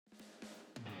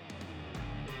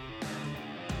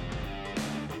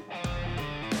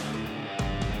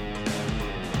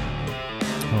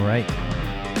right.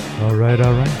 All right.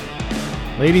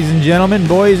 Ladies and gentlemen,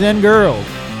 boys and girls,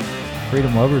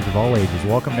 freedom lovers of all ages,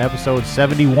 welcome to episode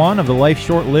 71 of the Life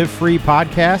Short Live Free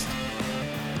podcast.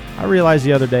 I realized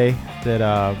the other day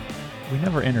that we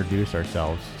never introduce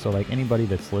ourselves. So like anybody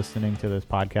that's listening to this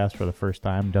podcast for the first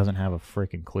time doesn't have a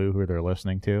freaking clue who they're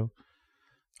listening to.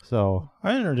 So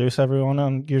I introduce everyone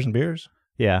on Gears and Beers.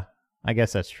 Yeah, I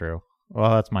guess that's true.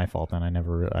 Well, that's my fault then. I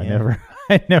never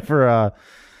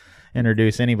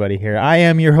introduce anybody here. I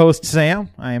am your host, Sam.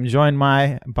 I am joined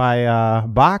by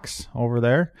Box over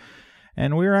there,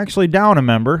 and we're actually down a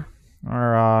member.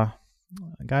 Our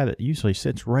guy that usually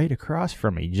sits right across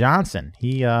from me, Johnson.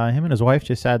 Him and his wife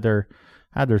just had their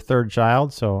third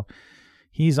child, so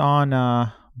he's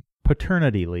on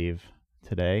paternity leave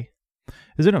today.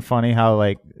 Isn't it funny how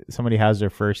like somebody has their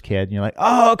first kid and you're like,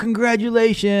 oh,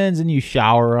 congratulations, and you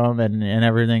shower them and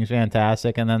everything's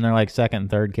fantastic, and then they're like second and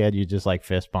third kid, you just like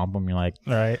fist bump them. You're like,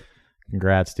 right,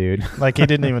 congrats, dude. Like he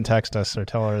didn't even text us or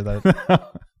tell her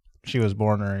that she was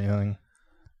born or anything.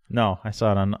 No, I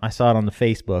saw it on the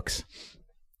Facebooks.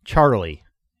 Charlie,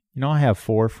 you know, I have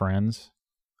 4 friends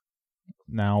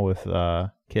now with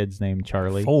kids named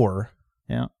Charlie. 4?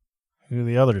 Yeah. Who are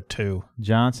the other 2?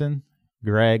 Johnson.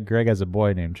 Greg has a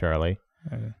boy named Charlie,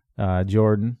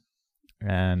 Jordan,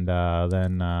 and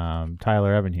then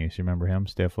Tyler Evanhuse. You remember him,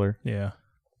 Stifler? Yeah.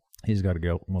 He's got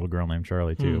a little girl named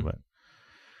Charlie too. But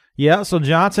yeah, so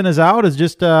Johnson is out. It's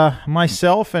just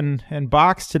myself and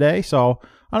Box today. So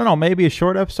I don't know, maybe a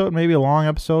short episode, maybe a long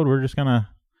episode. We're just gonna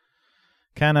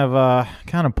kind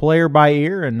of play her by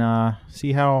ear and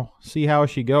see how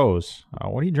she goes.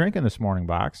 What are you drinking this morning,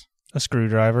 Box? A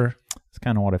screwdriver. That's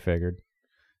kind of what I figured.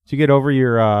 Did you get over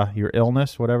your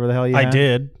illness, whatever the hell you had? I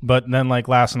did, but then like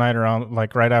last night around,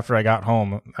 like right after I got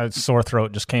home, a sore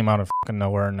throat just came out of fucking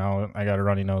nowhere, and now I got a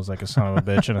runny nose like a son of a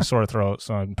bitch and a sore throat.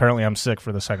 So apparently I'm sick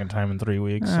for the second time in 3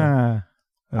 weeks. So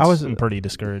I'm pretty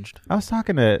discouraged. I was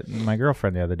talking to my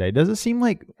girlfriend the other day. Does it seem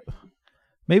like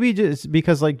maybe just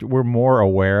because like we're more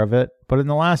aware of it, but in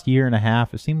the last year and a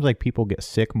half, it seems like people get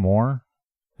sick more.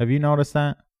 Have you noticed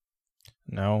that?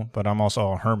 No, but I'm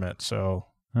also a hermit, so.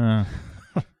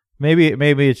 Maybe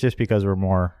it's just because we're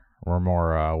more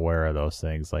aware of those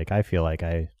things. Like I feel like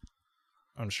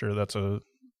I'm sure that's a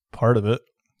part of it.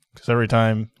 Because every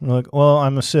time we're like, well,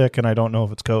 I'm sick and I don't know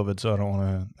if it's COVID, so I don't want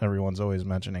to. Everyone's always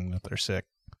mentioning that they're sick.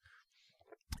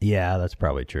 Yeah, that's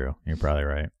probably true. You're probably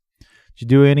right. Did you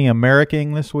do any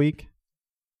Americaing this week?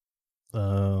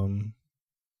 Not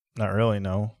really.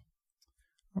 No.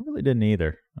 I really didn't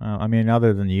either. I mean,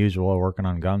 other than the usual, working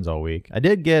on guns all week. I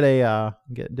did get a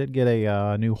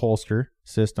new holster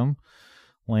system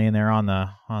laying there on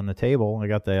the table. I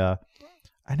got the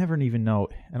I never even know.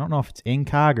 I don't know if it's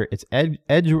Incog or it's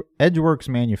Edgeworks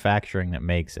Manufacturing that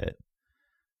makes it.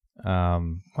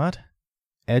 What?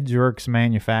 Edgeworks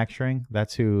Manufacturing.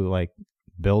 That's who like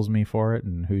bills me for it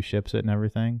and who ships it and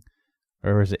everything.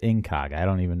 Or is it Incog? I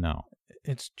don't even know.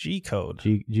 It's G code.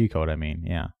 G code. I mean,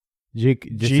 yeah. G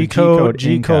code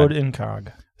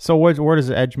Incog. So where does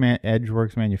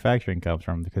Edgeworks Manufacturing come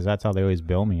from? Because that's how they always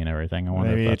bill me and everything. I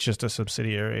wonder maybe if it's just a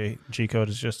subsidiary. G code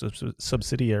is just a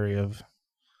subsidiary of.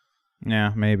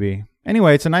 Yeah, maybe.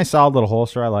 Anyway, it's a nice solid little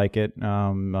holster. I like it.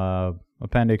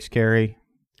 Appendix carry.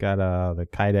 Got the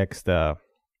Kydex.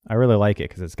 I really like it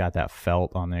because it's got that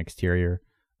felt on the exterior.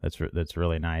 That's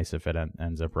really nice. If it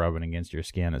ends up rubbing against your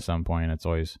skin at some point, it's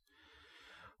always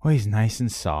nice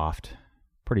and soft.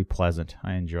 Pretty pleasant.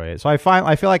 I enjoy it. So I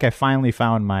feel like I finally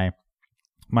found my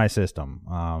system.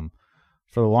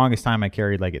 For the longest time I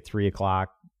carried like at 3:00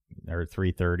 or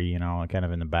 3:30, kind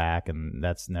of in the back, and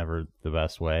that's never the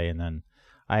best way. And then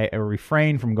I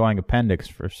refrained from going appendix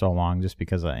for so long just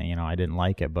because I didn't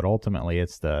like it. But ultimately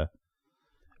it's the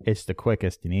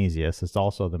quickest and easiest. It's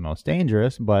also the most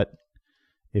dangerous, but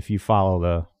if you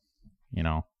follow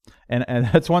and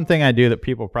that's one thing I do that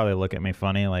people probably look at me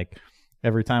funny, like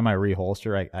every time I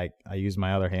reholster, I use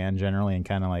my other hand generally and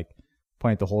kind of like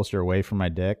point the holster away from my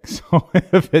dick. So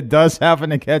if it does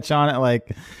happen to catch on it,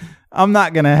 like I'm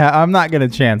not gonna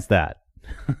chance that.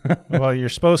 Well, you're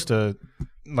supposed to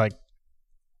like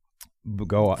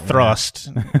go thrust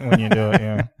when you do it.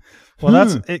 Yeah.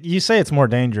 Well, you say it's more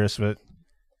dangerous, but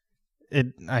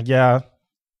it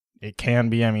can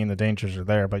be. I mean, the dangers are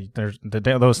there, but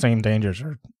those same dangers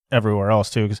are everywhere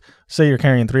else too. Because say you're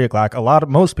carrying 3:00,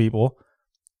 most people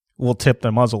will tip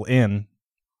the muzzle in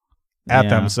at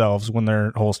themselves when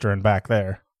they're holstering back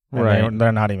there. And right.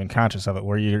 They're not even conscious of it,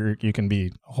 where you can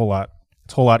be a whole lot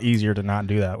It's a whole lot easier to not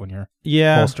do that when you're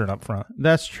holstering up front.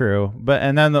 That's true. But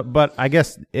I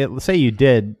guess say you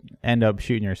did end up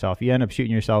shooting yourself. You end up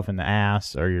shooting yourself in the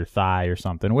ass or your thigh or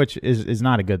something, which is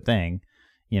not a good thing.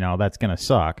 That's going to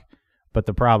suck. But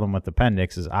the problem with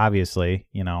appendix is obviously,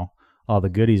 all the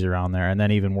goodies around there. And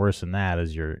then even worse than that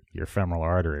is your femoral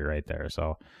artery right there.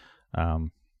 So,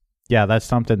 yeah, that's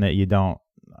something that you don't.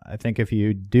 I think if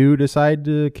you do decide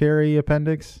to carry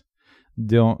appendix,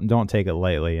 don't take it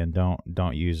lightly, and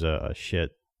don't use a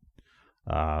shit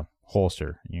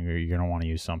holster. You're gonna want to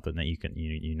use something that you can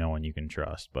and you can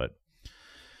trust. But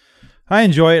I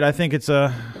enjoy it. I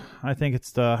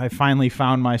finally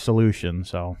found my solution,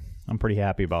 so I'm pretty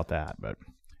happy about that. But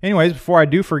anyways, before I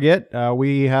do forget,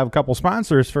 we have a couple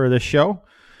sponsors for this show.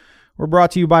 We're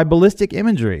brought to you by Ballistic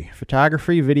Imagery,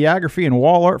 photography, videography, and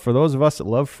wall art for those of us that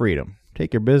love freedom.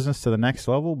 Take your business to the next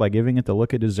level by giving it the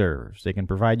look it deserves. They can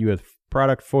provide you with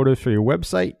product photos for your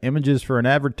website, images for an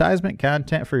advertisement,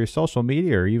 content for your social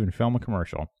media, or even film a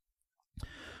commercial.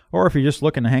 Or if you're just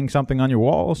looking to hang something on your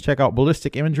walls, check out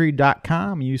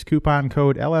ballisticimagery.com. Use coupon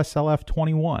code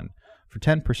LSLF21 for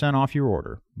 10% off your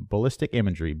order. Ballistic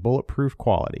Imagery, bulletproof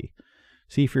quality.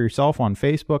 See for yourself on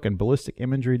Facebook and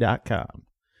ballisticimagery.com.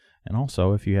 And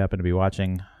also, if you happen to be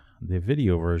watching the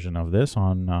video version of this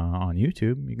on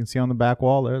YouTube, you can see on the back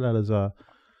wall there that is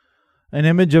an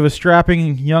image of a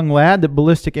strapping young lad that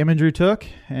Ballistic Imagery took,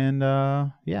 and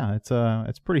yeah,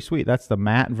 it's pretty sweet. That's the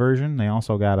matte version. They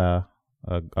also got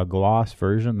a gloss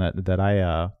version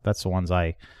that's the ones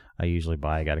I usually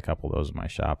buy. I got a couple of those in my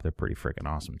shop. They're pretty freaking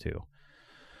awesome too.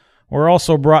 We're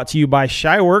also brought to you by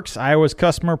Shyworks, Iowa's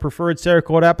customer preferred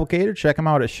Cerakote applicator. Check them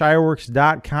out at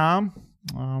shyworks.com.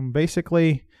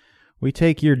 Basically, we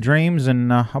take your dreams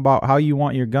and about how you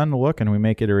want your gun to look, and we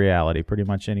make it a reality pretty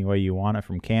much any way you want it,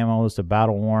 from camos to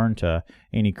battle-worn to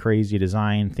any crazy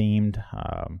design-themed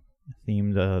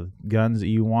guns that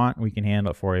you want. We can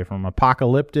handle it for you, from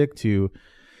apocalyptic to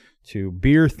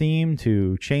beer-themed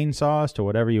to chainsaws to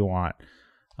whatever you want.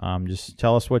 Just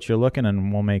tell us what you're looking to do,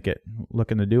 and we'll make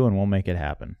it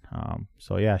happen.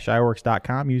 So yeah,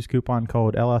 shyworks.com. Use coupon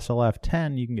code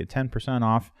LSLF10. You can get 10%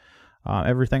 off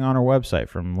everything on our website,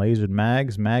 from lasered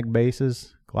mags, mag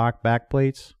bases, Glock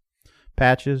backplates,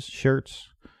 patches, shirts.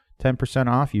 10%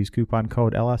 off. Use coupon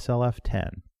code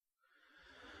LSLF10.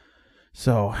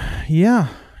 So yeah.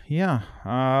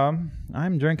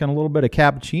 I'm drinking a little bit of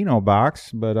cappuccino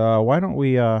box, but why don't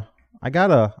we? I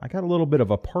got a little bit of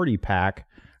a party pack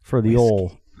for the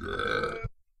old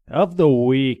of the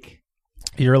week.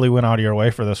 You really went out of your way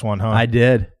for this one, huh? I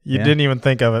did. You didn't even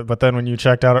think of it, but then when you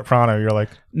checked out at Pronto, you're like,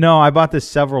 no, I bought this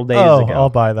several days ago. I'll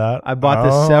buy that. I bought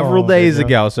this several days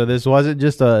ago, so this wasn't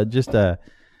just a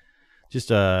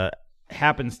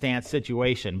happenstance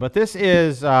situation. But this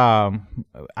is, I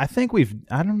think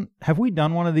have we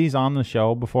done one of these on the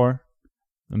show before?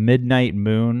 The Midnight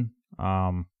Moon,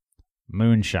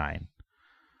 moonshine.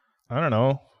 I don't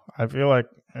know. I feel like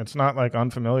it's not like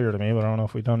unfamiliar to me, but I don't know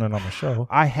if we've done it on the show.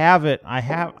 I have it.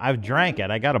 I've drank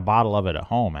it. I got a bottle of it at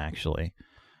home, actually.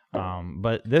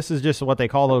 But this is just what they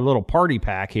call a little party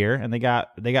pack here, and they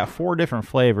got 4 different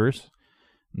flavors.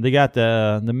 They got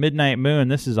the Midnight Moon.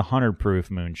 This is 100 proof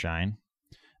moonshine.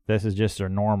 This is just their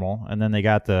normal, and then they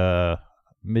got the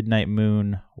Midnight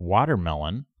Moon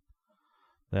watermelon.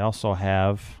 They also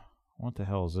have, what the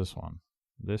hell is this one?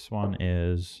 This one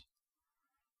is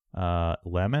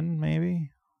lemon,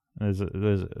 maybe. There's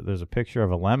a picture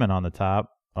of a lemon on the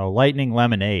top. Oh, lightning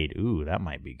lemonade. Ooh, that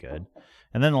might be good.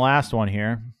 And then the last one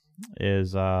here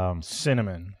is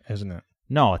cinnamon, isn't it?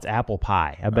 No, it's apple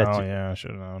pie. I bet. Oh yeah, I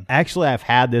should have known. Actually, I've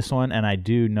had this one, and I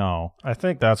do know. I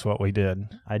think that's what we did.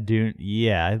 I do.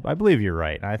 Yeah, I believe you're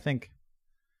right. I think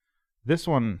this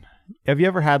one. Have you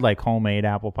ever had like homemade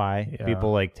apple pie? Yeah.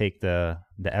 People like take the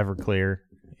Everclear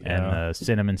and the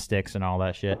cinnamon sticks and all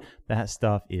that shit. That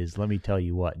stuff is, let me tell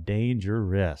you what,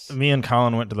 dangerous. Me and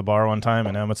Colin went to the bar one time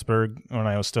in Emmitsburg when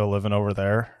I was still living over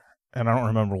there, and I don't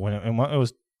remember when it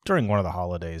was during one of the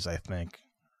holidays, I think,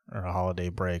 or a holiday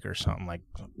break or something, like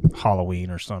Halloween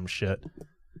or some shit.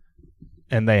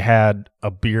 And they had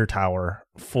a beer tower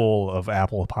full of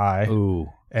apple pie. Ooh.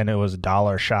 And it was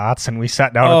 $1 shots, and we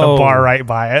sat down at the bar right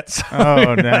by it. So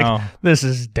oh, no. Like, this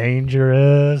is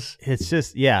dangerous. It's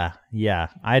just, yeah.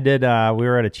 I did, we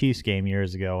were at a Chiefs game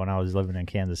years ago when I was living in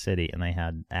Kansas City, and they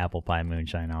had apple pie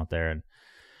moonshine out there. And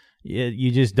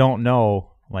you just don't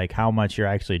know, like, how much you're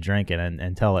actually drinking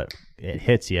until it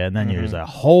hits you. And then you're just like,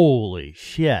 holy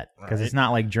shit. Because it's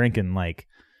not like drinking, like,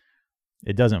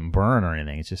 it doesn't burn or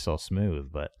anything. It's just so smooth.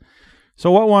 But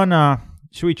so what one,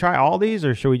 should we try all these,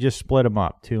 or should we just split them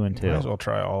up, 2 and 2? Might as well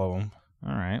try all of them.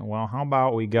 All right. Well, how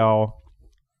about we go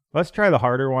Let's try the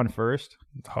harder one first.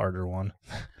 Harder one.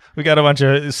 We got a bunch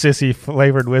of sissy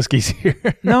flavored whiskeys here.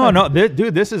 No,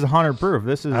 dude, this is 100 proof.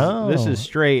 This is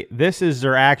straight. This is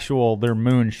their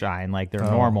moonshine, like their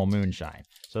normal moonshine.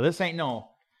 So this ain't no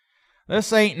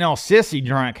sissy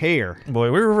drunk here.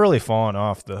 Boy, we were really falling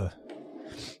off the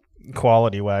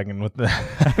quality wagon with the.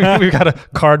 We got a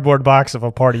cardboard box of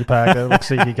a party pack that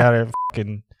looks like you got a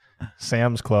fucking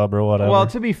Sam's Club or whatever. Well,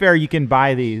 to be fair, you can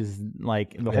buy these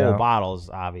like the whole bottles,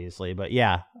 obviously, but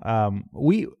yeah,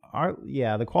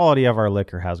 the quality of our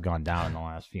liquor has gone down in the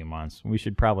last few months. We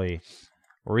should probably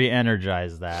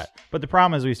re-energize that. But the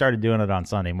problem is we started doing it on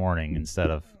Sunday morning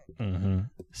instead of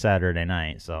Saturday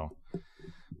night. So,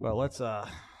 well, let's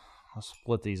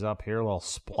split these up here. A little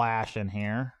splash in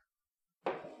here.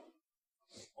 A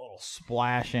little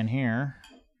splash in here.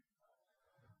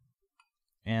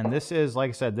 And this is, like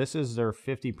I said, this is their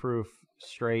 50 proof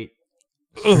straight.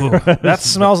 Ooh, that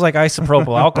smells like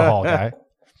isopropyl alcohol, guy.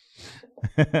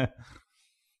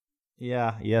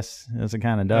 Yes, it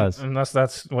kind of does. Unless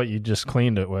that's what you just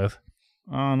cleaned it with.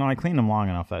 Oh, no, I cleaned them long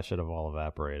enough. That should have all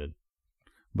evaporated.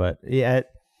 But yeah,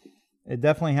 it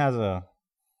definitely has a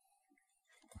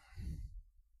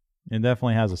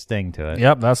sting to it.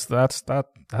 Yep, that's that.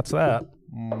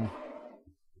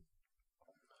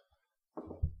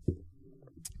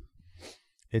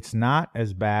 It's not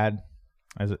as bad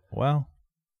as it. Well,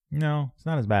 no, it's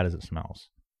not as bad as it smells.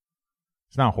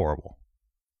 It's not horrible.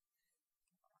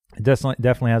 It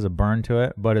definitely has a burn to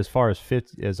it, but as far as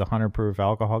 100 proof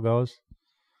alcohol goes,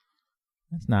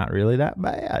 it's not really that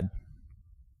bad.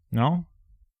 No?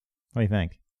 What do you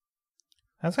think?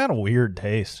 That's got a weird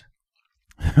taste.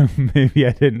 Maybe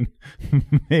I didn't.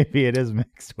 Maybe it is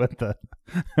mixed with the.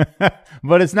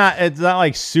 But it's not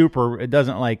like super. It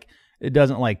doesn't like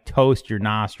toast your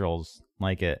nostrils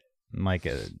like the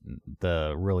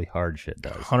really hard shit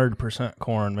does. 100%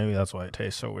 corn. Maybe that's why it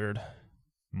tastes so weird.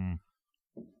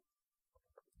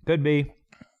 Could be.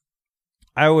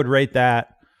 I would rate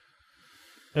that.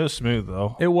 It was smooth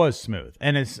though. It was smooth,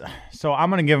 and so I'm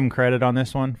gonna give them credit on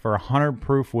this one for 100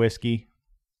 proof whiskey.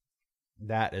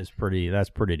 That's pretty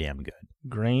damn good.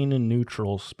 Grain and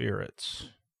neutral spirits.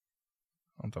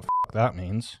 What the f*** that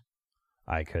means?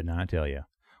 I could not tell you.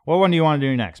 What one do you want to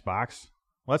do next, Box?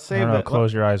 Let's save that.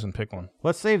 Close your eyes and pick one.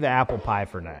 Let's save the apple pie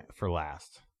for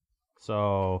last.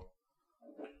 So,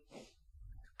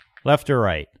 left or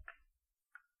right?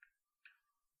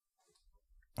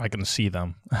 I can see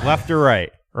them. Left or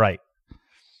right? Right.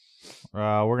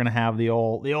 We're gonna have the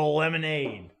old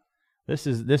lemonade. This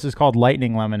is called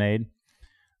Lightning Lemonade.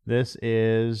 This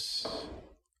is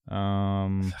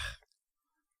 70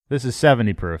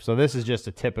 proof. So this is just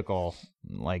a typical,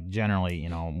 like generally,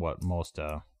 what most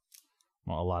a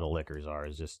lot of liquors are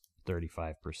is just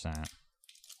 35%.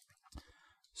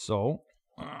 So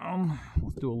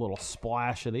let's do a little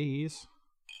splash of these.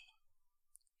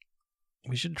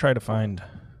 We should try to find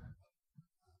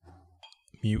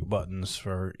mute buttons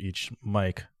for each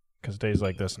mic. Because days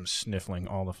like this, I'm sniffling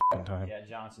all the fucking time. Yeah,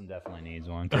 Johnson definitely needs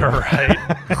one. Right.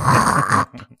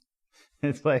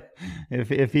 It's like,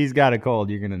 if he's got a cold,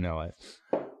 you're going to know it.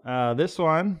 This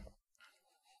one,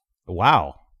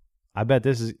 wow. I bet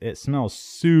it smells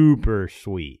super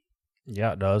sweet.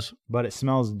 Yeah, it does. But it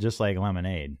smells just like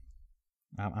lemonade.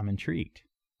 I'm intrigued.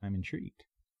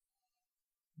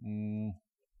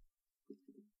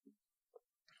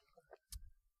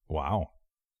 Wow.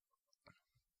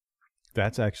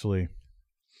 That's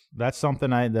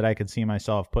something that I could see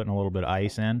myself putting a little bit of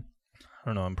ice in. I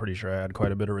don't know. I'm pretty sure I had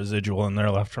quite a bit of residual in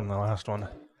there left from the last one.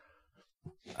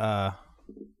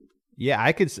 Yeah,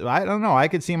 I don't know. I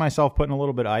could see myself putting a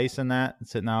little bit of ice in that,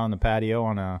 sitting out on the patio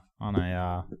on a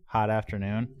hot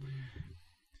afternoon.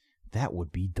 That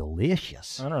would be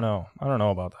delicious. I don't know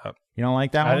about that. You don't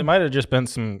like that one? It might have just been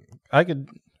some. I don't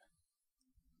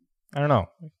know.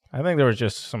 I think there was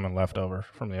just some left over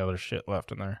from the other shit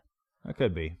left in there. That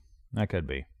could be.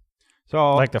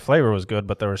 So, like the flavor was good,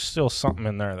 but there was still something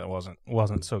in there that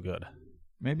wasn't so good.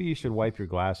 Maybe you should wipe your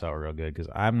glass out real good because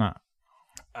I'm not.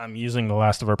 I'm using the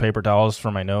last of our paper towels for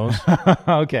my nose.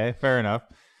 Okay, fair enough.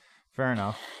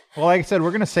 Well, like I said, we're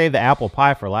gonna save the apple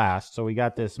pie for last. So we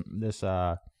got this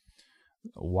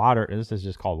water. This is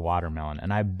just called watermelon,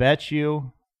 and I bet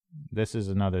you this is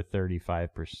another 35%.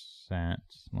 Let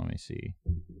me see.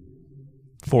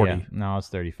 40. Yeah, no, it's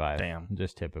 35. Damn.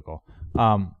 Just typical.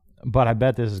 But I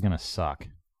bet this is going to suck.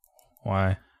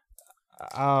 Why?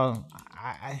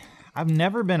 I've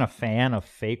never been a fan of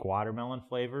fake watermelon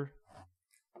flavor.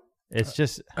 It's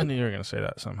just... I knew you were going to say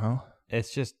that somehow.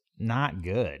 It's just not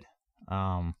good.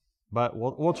 But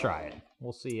we'll try it.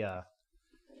 We'll see.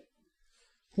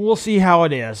 We'll see how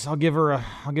it is. I'll give her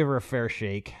a fair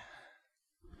shake.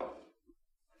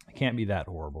 It can't be that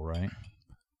horrible, right?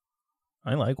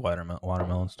 I like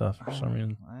watermelon stuff for some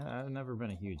reason. I've never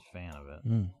been a huge fan of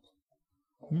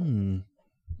it.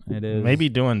 It is. Maybe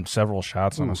doing several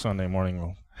shots on a Sunday morning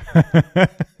will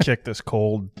kick this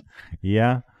cold.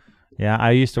 Yeah.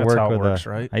 I used to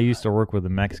right? I used to work with a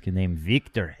Mexican named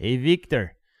Victor. Hey,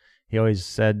 Victor. He always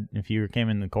said if you came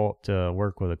in the cold to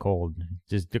work with a cold,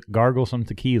 just gargle some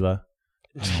tequila.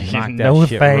 No,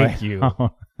 thank you.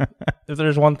 If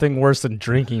there's one thing worse than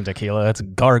drinking tequila, it's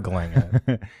gargling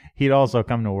it. He'd also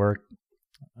come to work.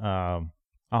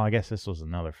 I guess this was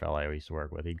another fella I used to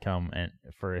work with. He'd come and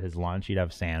for his lunch, he'd have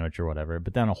a sandwich or whatever,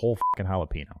 but then a whole fucking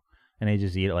jalapeno, and he'd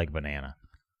just eat it like a banana.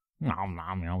 Nom,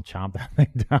 chomp that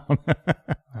thing down.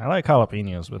 I like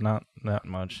jalapenos, but not that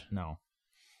much. No.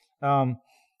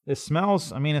 It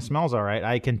smells all right.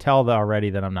 I can tell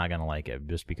already that I'm not going to like it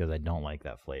just because I don't like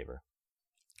that flavor.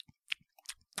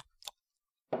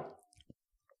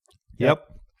 Yep.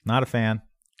 Not a fan.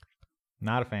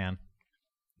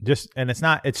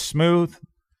 It's smooth,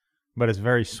 but it's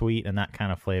very sweet, and that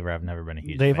kind of flavor I've never been a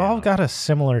huge fan They've all of. got a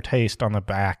similar taste on the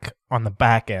back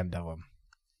end of them.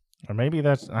 Or maybe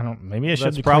maybe I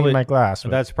should be cleaning my glass.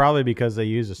 That's probably because they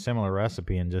use a similar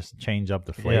recipe and just change up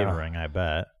the flavoring, I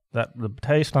bet. That the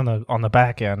taste on the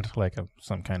back end, like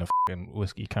some kind of fucking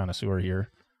whiskey connoisseur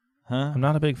here. Huh? I'm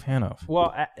not a big fan of.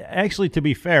 Well, actually, to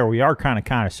be fair, we are kind of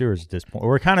connoisseurs at this point.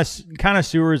 We're kind of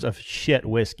connoisseurs of shit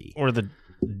whiskey. Or the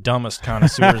dumbest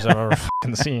connoisseurs I've ever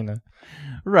fucking seen.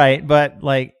 Right, but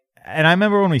and I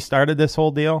remember when we started this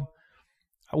whole deal,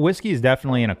 whiskey is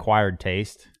definitely an acquired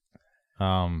taste.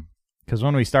 Because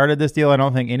when we started this deal, I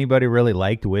don't think anybody really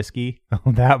liked whiskey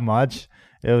that much.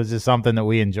 It was just something that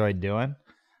we enjoyed doing.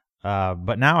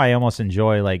 But now I almost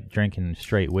enjoy drinking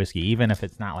straight whiskey, even if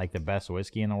it's not the best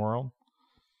whiskey in the world.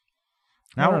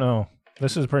 I don't know.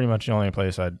 This is pretty much the only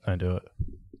place I do it.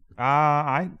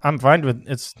 I'm fine with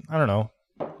it's. I don't know.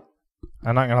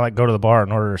 I'm not gonna go to the bar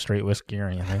and order a straight whiskey or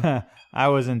anything. I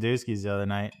was in Dusky's the other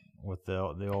night with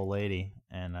the old lady,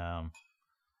 and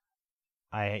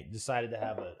I decided to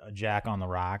have a Jack on the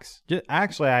rocks.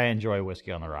 Actually, I enjoy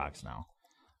whiskey on the rocks now,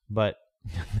 but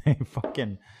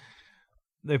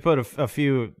they put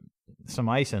some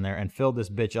ice in there and filled this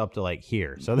bitch up to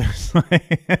here. So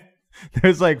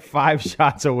there's 5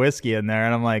 shots of whiskey in there,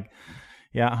 and I'm like,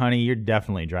 yeah, honey, you're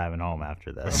definitely driving home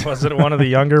after this. Was it one of the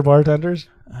younger bartenders?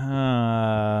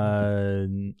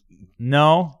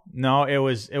 No, it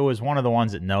was one of the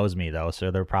ones that knows me though,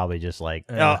 so they're probably just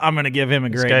I'm gonna give him a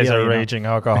great deal. This guy's a raging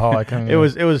alcoholic. It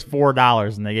was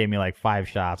 $4, and they gave me 5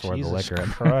 shots worth of liquor.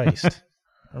 Jesus Christ.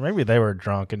 Or maybe they were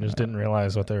drunk and just didn't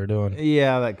realize what they were doing.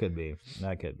 Yeah, that could be.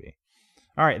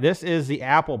 All right, this is the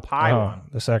apple pie one.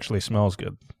 This actually smells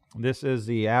good. This is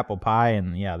the apple pie,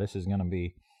 and yeah, this is gonna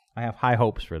be. I have high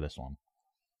hopes for this one.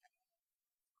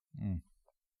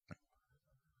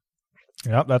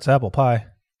 Yep, that's apple pie.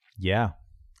 Yeah.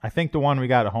 I think the one we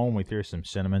got at home, we threw some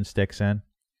cinnamon sticks in.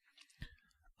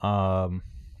 It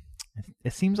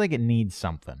seems like it needs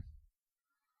something.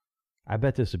 I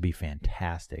bet this would be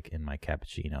fantastic in my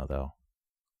cappuccino, though.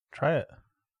 Try it.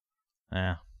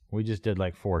 Yeah, we just did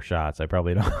 4 shots. I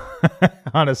probably don't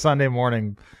on a Sunday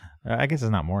morning. I guess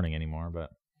it's not morning anymore, but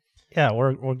yeah,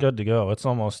 we're good to go. It's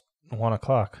almost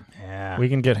 1:00. Yeah, we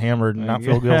can get hammered and not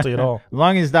feel guilty at all. As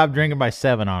long as you stop drinking by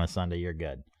 7 on a Sunday, you're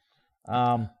good.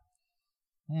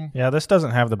 Yeah, this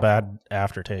doesn't have the bad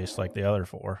aftertaste like the other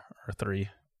 4 or 3.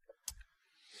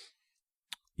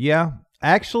 Yeah,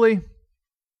 actually,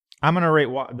 I'm gonna rate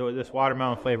this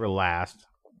watermelon flavor last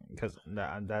because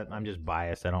that I'm just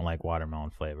biased. I don't like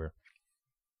watermelon flavor.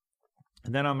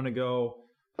 And then I'm gonna go.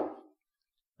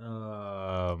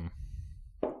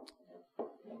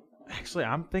 Actually,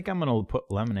 I'm gonna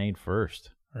put lemonade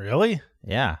first. Really?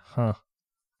 Yeah. Huh.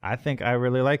 I think I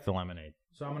really like the lemonade.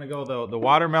 So I'm gonna go the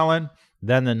watermelon,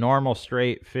 then the normal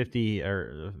straight 50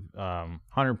 or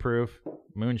 100 proof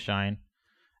moonshine,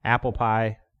 apple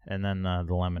pie, and then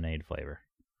the lemonade flavor.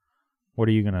 What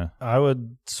are you gonna? I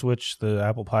would switch the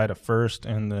apple pie to first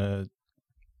and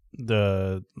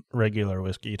the regular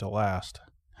whiskey to last.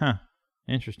 Huh.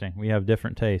 Interesting. We have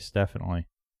different tastes, definitely.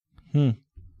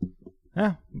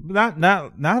 Yeah,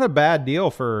 not a bad deal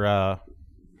for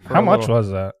how much was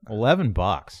that?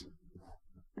 $11.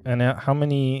 And how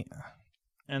many?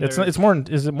 And it's more.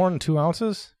 Is it more than 2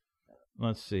 ounces?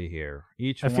 Let's see here.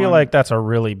 I feel like that's a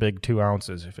really big 2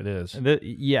 ounces if it is.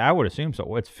 Yeah, I would assume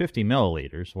so. It's 50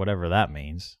 milliliters, whatever that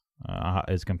means,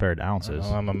 as compared to ounces.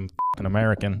 I'm a fucking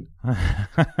American.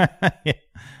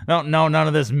 Don't know none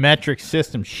of this metric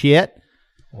system shit.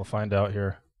 We'll find out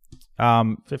here.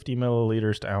 50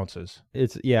 milliliters to ounces.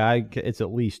 It's it's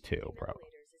at least 2, probably.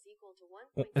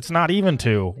 It's not even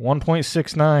 2.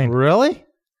 1.69. Really?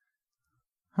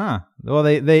 Huh. Well,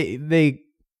 they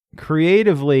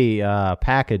creatively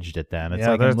packaged it then. It's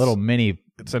like in little mini.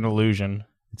 It's an illusion.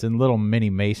 It's in little mini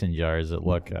mason jars that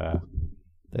look.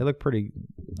 They look pretty.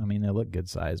 I mean, they look good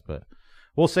size, but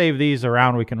we'll save these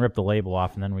around. We can rip the label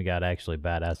off, and then we got actually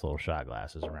badass little shot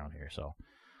glasses around here, so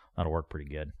that'll work pretty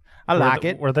good. I like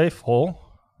it. Were they full,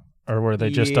 or were they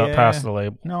just up past the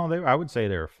label? No, I would say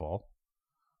they were full.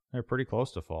 They're pretty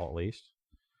close to full, at least.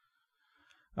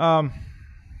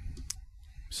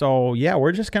 So yeah,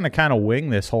 we're just gonna kind of wing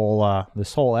this whole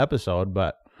episode,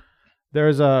 but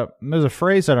there's a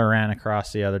phrase that I ran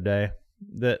across the other day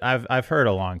that I've heard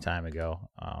a long time ago,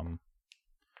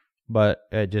 but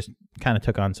it just kind of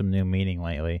took on some new meaning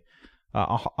lately.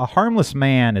 A harmless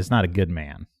man is not a good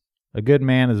man. A good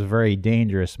man is a very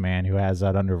dangerous man who has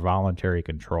that under voluntary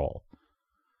control.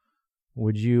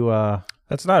 Would you?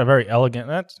 That's not a very elegant.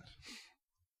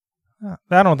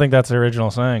 I don't think that's the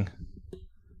original saying.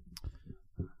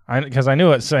 Because I knew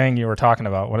what saying you were talking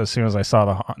about as soon as I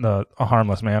saw a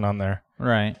harmless man on there.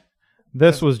 Right.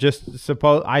 This was just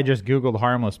I just Googled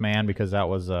harmless man because that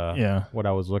was what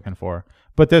I was looking for.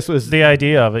 But this was the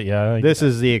idea of it. Yeah. This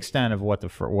is the extent of what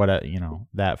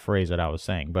that phrase that I was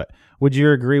saying. But would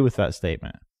you agree with that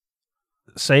statement?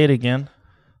 Say it again.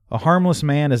 A harmless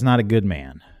man is not a good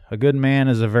man. A good man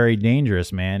is a very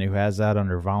dangerous man who has that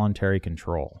under voluntary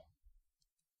control.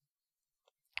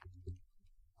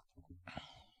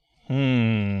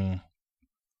 I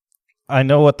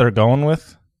know what they're going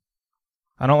with.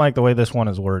 I don't like the way this one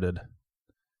is worded.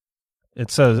 It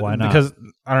says, why not? Because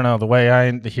I don't know, the way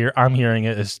I'm hearing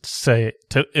it is to say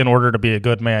in order to be a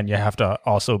good man, you have to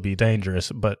also be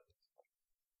dangerous, but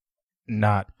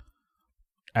not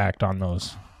act on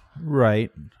those. Right.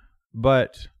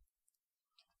 But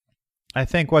I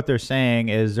think what they're saying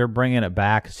is they're bringing it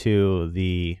back to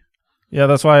the... Yeah,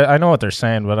 that's why I know what they're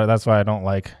saying, but that's why I don't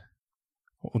like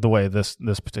the way this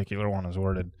particular one is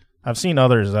worded. I've seen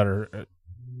others that are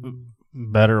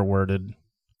better worded.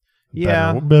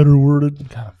 Yeah. Better worded.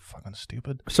 Kind of fucking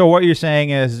stupid. So what you're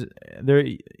saying is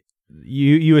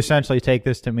you essentially take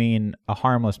this to mean a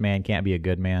harmless man can't be a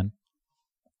good man?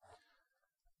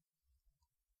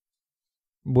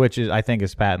 Which I think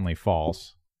is patently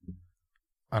false.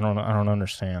 I don't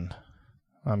understand.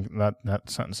 That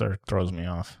sentence there throws me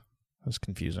off. It's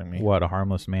confusing me. What, a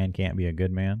harmless man can't be a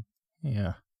good man?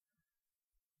 Yeah.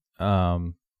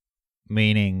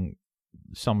 Meaning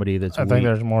somebody that's I think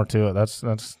there's more to it.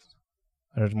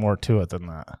 There's more to it than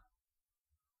that.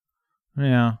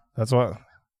 Yeah. That's what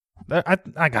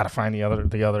I gotta find the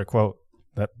other quote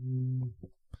that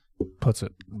puts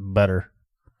it better.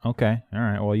 Okay. All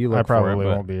right. Well, you look I probably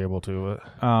for it, won't be able to.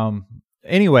 But.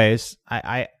 Anyways,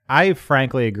 I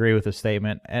frankly agree with the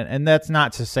statement, and that's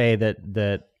not to say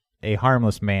that a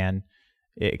harmless man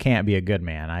it can't be a good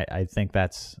man. I think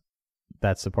that's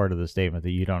the part of the statement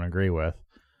that you don't agree with.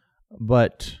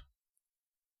 But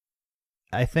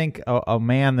I think a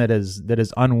man that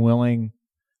is unwilling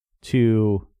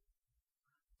to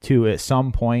at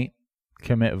some point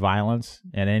commit violence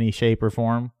in any shape or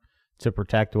form to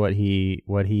protect what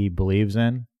he believes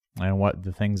in and what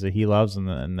the things that he loves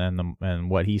and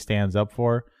what he stands up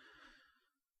for.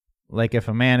 Like if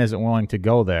a man isn't willing to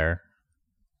go there,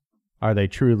 are they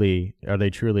truly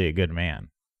a good man?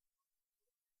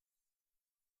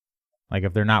 Like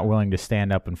if they're not willing to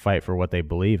stand up and fight for what they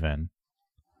believe in,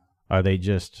 are they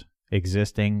just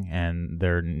existing and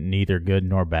they're neither good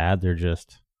nor bad? They're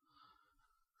just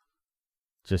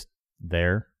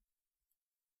there.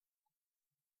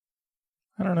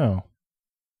 I don't know.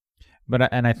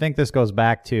 But I think this goes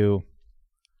back to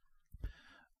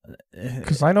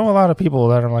because I know a lot of people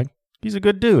that are like, he's a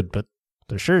good dude, but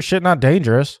they're sure as shit not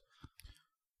dangerous.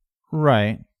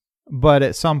 Right. But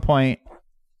at some point,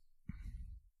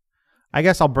 I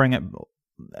guess I'll bring it.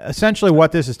 Essentially,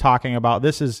 what this is talking about,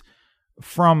 this is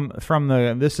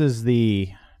this is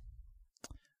the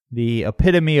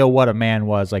epitome of what a man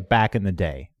was like back in the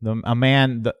day. The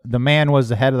man was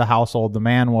the head of the household. The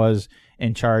man was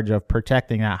in charge of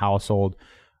protecting that household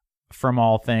from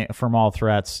all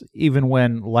threats, even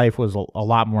when life was a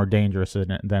lot more dangerous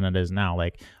than it is now.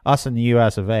 Like us in the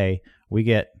U.S. of A., we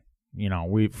get,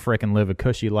 we freaking live a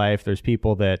cushy life. There's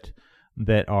people that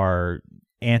are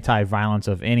anti-violence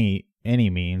of any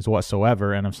means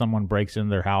whatsoever, and if someone breaks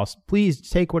into their house, please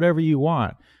take whatever you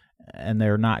want, and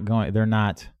they're not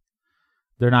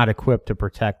equipped to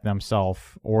protect themselves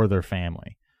or their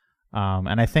family.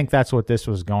 And I think that's what this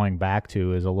was going back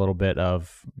to, is a little bit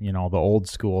of the old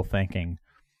school thinking.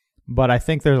 But I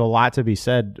think there's a lot to be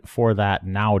said for that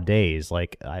nowadays.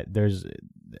 Like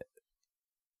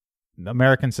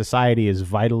American society is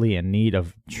vitally in need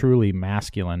of truly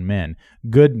masculine men,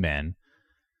 good men,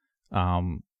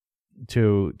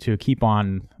 to keep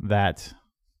on that.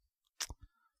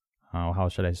 Oh, how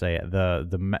should I say it?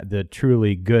 The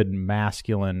truly good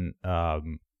masculine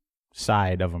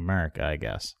side of America, I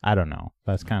guess. I don't know.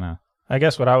 That's kind of. I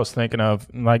guess what I was thinking of,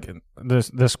 like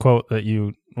this quote that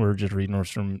you were just reading was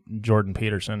from Jordan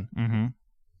Peterson. Mm-hmm.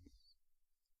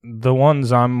 The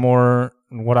ones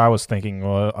what I was thinking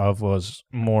of was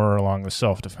more along the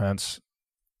self-defense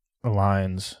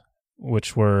lines,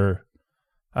 which were,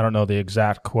 I don't know the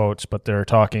exact quotes, but they're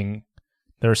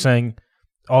saying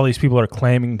all these people are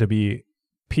claiming to be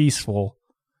peaceful,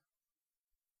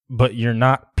 but you're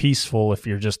not peaceful if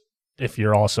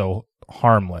you're also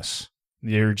harmless.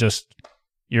 You're just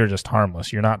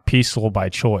harmless. You're not peaceful by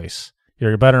choice.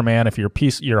 You're a better man if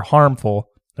you're harmful,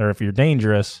 or if you're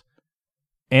dangerous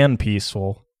and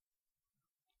peaceful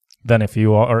than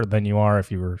you are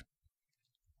if you were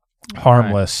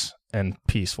harmless and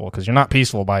peaceful. Because you're not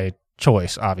peaceful by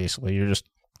choice, obviously. You're just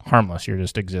harmless. You're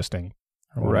just existing.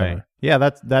 Right. Yeah,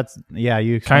 that's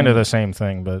you kind of the same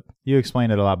thing, but you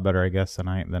explained it a lot better, I guess, than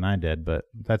I did. But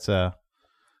that's I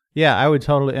would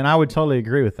totally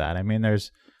agree with that. I mean,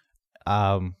 there's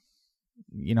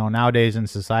nowadays in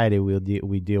society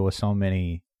we deal with so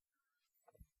many.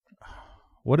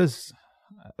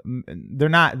 They're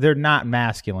not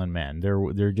masculine men.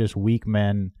 They're just weak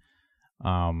men,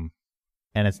 and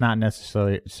it's not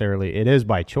necessarily. It is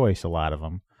by choice, a lot of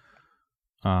them.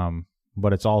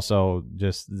 But it's also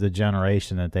just the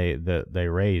generation that they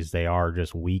raise. They are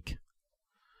just weak.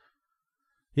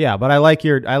 Yeah, but I like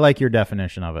your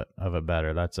definition of it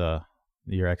better. That's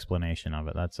your explanation of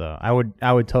it. That's I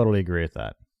would totally agree with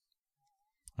that.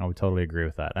 I would totally agree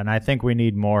with that. And I think we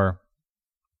need more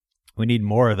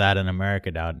of that in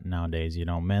America nowadays,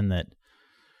 men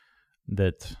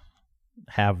that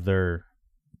have they're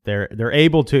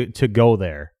able to go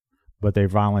there, but they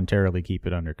voluntarily keep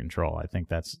it under control. I think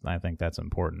that's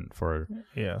important for.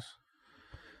 Yes.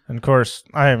 And of course,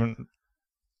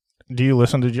 do you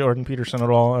listen to Jordan Peterson at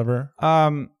all ever?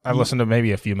 I've listened to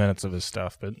maybe a few minutes of his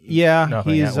stuff, but yeah,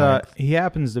 he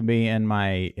happens to be in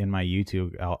my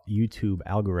YouTube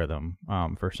algorithm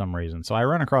for some reason. So I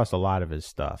run across a lot of his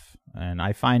stuff, and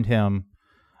I find him.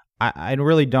 I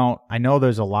really don't. I know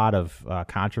there's a lot of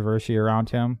controversy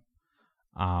around him,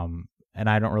 and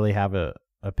I don't really have a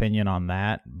opinion on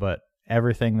that. But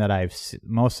everything that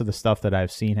most of the stuff that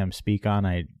I've seen him speak on,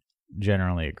 I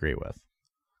generally agree with.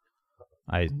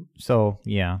 I'm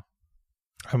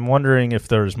wondering if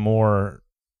there's more,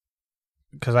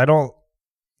 because I don't,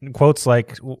 quotes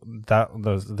like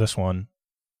this one,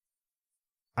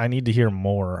 I need to hear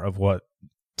more of what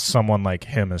someone like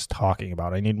him is talking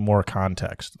about. I need more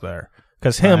context there,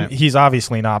 because he's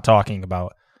obviously not talking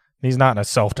about, he's not a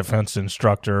self-defense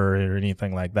instructor or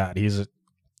anything like that. He's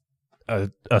a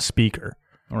speaker.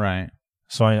 Right.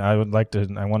 So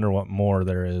I wonder what more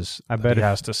there is he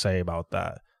has to say about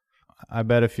that. I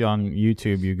bet if you on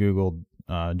YouTube you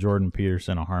Googled Jordan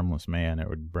Peterson, a harmless man, it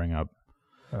would bring up.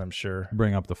 I'm sure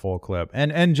bring up the full clip.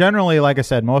 And generally, like I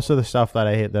said, most of the stuff that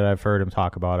I've heard him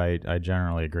talk about, I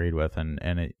generally agreed with, and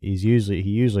he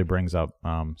usually brings up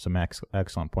some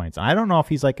excellent points. And I don't know if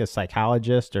he's like a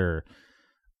psychologist or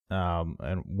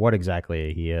and what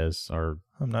exactly he is, or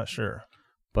I'm not sure.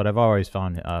 But I've always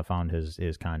found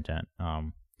his content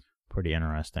pretty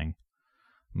interesting.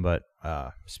 But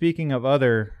speaking of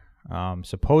other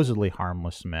supposedly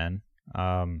harmless men,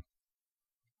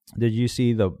 did you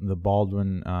see the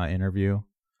Baldwin interview?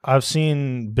 I've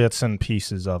seen bits and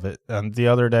pieces of it. And the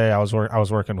other day I was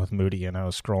working with Moody, and I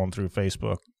was scrolling through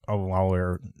Facebook while we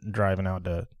were driving out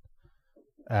to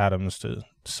Adams to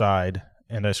Side,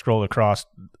 and I scrolled across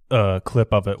a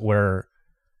clip of it where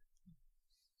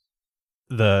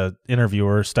the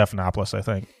interviewer, Stephanopoulos, I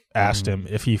think, asked him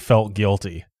if he felt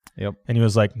guilty. Yep. And he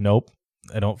was like, "Nope,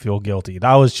 I don't feel guilty."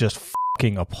 I was just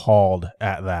fucking appalled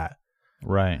at that.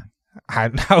 Right.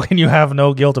 How can you have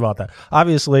no guilt about that?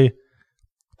 Obviously,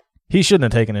 he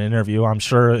shouldn't have taken an interview. I'm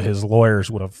sure his lawyers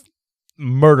would have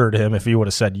murdered him if he would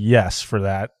have said yes for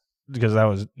that, because that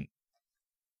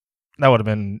would have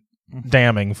been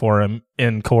damning for him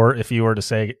in court if he were to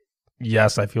say,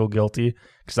 "Yes, I feel guilty,"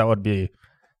 because that would be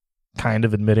kind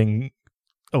of admitting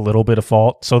a little bit of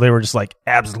fault. So they were just like,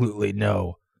 absolutely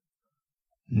no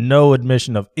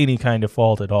admission of any kind of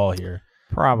fault at all here.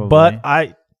 Probably.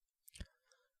 But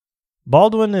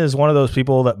Baldwin is one of those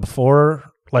people that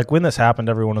before, like when this happened,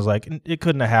 everyone was like, it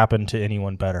couldn't have happened to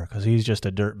anyone better, because he's just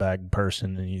a dirtbag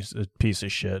person, and he's a piece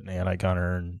of shit and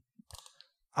anti-gunner and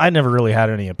I never really had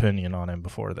any opinion on him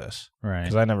before this. Right.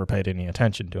 Because I never paid any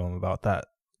attention to him about that.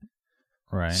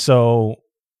 Right. So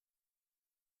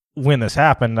when this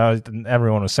happened,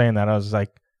 everyone was saying that. I was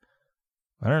like,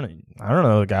 I don't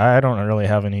know the guy. I don't really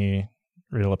have any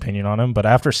real opinion on him. But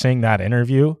after seeing that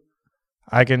interview,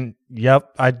 fucking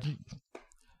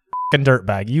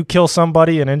dirtbag. You kill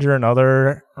somebody and injure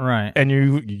another, Right. and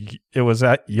it was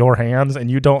at your hands, and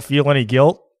you don't feel any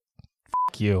guilt.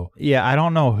 Fuck you. Yeah, I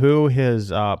don't know who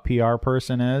his PR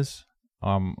person is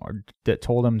that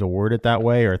told him to word it that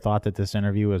way or thought that this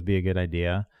interview would be a good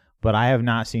idea, but I have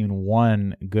not seen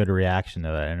one good reaction to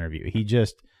that interview.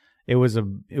 It was a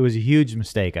huge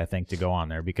mistake, I think, to go on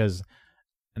there, because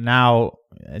now,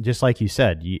 just like you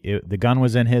said, the gun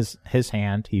was in his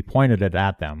hand. He pointed it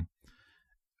at them,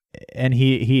 and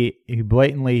he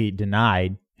blatantly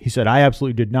denied. He said, "I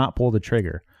absolutely did not pull the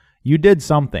trigger." You did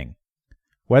something.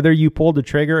 Whether you pulled the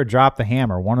trigger or dropped the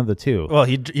hammer, one of the two. Well,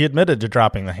 he admitted to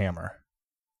dropping the hammer.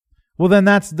 Well, then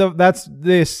that's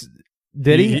this.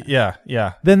 Did he? Yeah.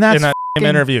 Then that's in that same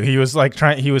interview. He was like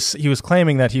he was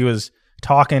claiming that he was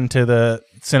talking to the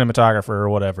cinematographer or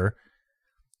whatever,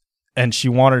 and she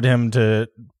wanted him to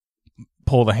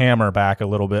pull the hammer back a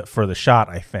little bit for the shot,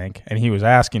 I think. And he was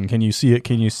asking, "Can you see it?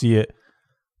 Can you see it?"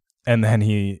 And then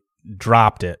he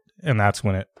dropped it, and that's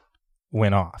when it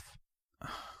went off.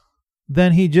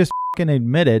 Then he just fucking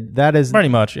admitted that is pretty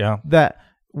much, yeah. That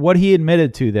what he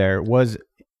admitted to there was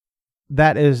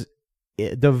that is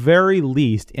the very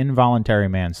least involuntary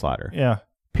manslaughter. Yeah.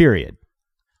 Period.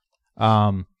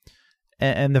 And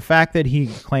the fact that he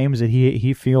claims that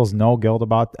he feels no guilt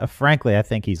about, frankly, I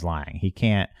think he's lying. He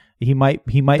can't. He might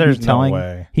There's be telling. No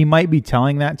way. He might be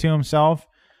telling that to himself,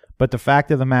 but the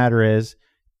fact of the matter is,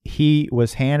 he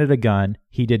was handed a gun.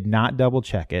 He did not double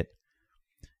check it.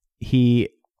 He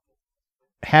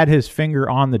had his finger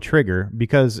on the trigger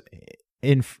because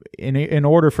in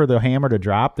order for the hammer to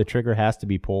drop, the trigger has to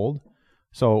be pulled.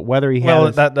 So whether he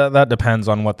had that depends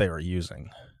on what they were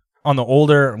using. On the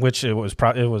older, which it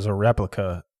was a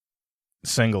replica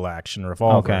single action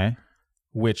revolver. Okay.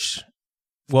 Which,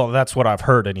 well, that's what I've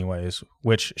heard anyways,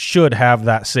 which should have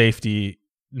that safety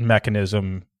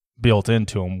mechanism built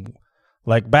into them.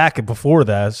 Like back before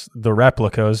this, the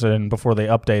replicas and before they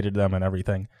updated them and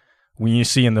everything, when you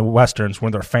see in the Westerns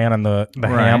when they're fanning the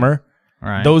hammer,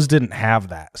 right, those didn't have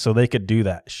that. So they could do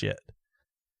that shit.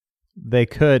 They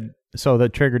could. So the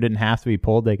trigger didn't have to be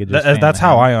pulled. They could just. That's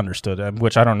how I understood it,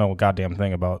 which I don't know a goddamn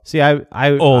thing about. See,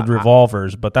 I old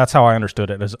revolvers, but that's how I understood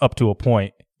it. Is up to a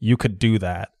point you could do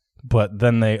that, but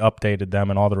then they updated them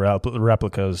and all the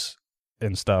replicas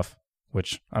and stuff,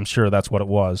 which I'm sure that's what it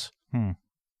was.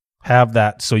 Have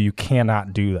that, so you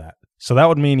cannot do that. So that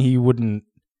would mean he wouldn't.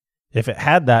 If it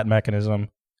had that mechanism,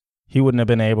 he wouldn't have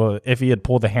been able. If he had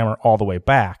pulled the hammer all the way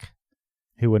back,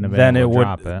 he wouldn't have been able to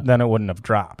drop it. Then it wouldn't have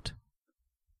dropped.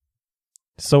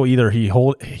 So either he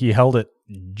held it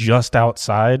just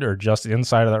outside or just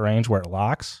inside of that range where it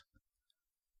locks,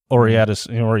 or he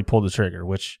pulled the trigger,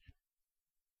 which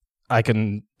I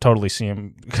can totally see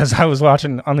him, because I was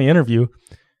watching on the interview.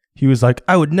 He was like,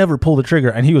 "I would never pull the trigger,"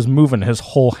 and he was moving his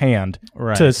whole hand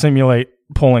to simulate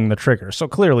pulling the trigger. So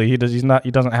clearly he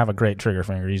doesn't have a great trigger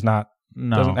finger.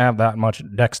 Doesn't have that much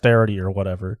dexterity or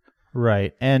whatever.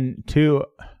 Right. And to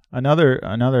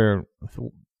another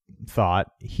thought,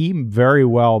 he very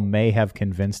well may have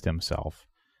convinced himself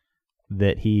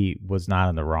that he was not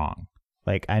in the wrong.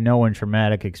 Like, I know when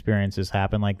traumatic experiences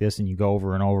happen like this and you go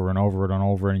over and over and over and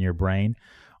over in your brain,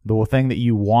 the thing that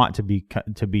you want to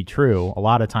be true, a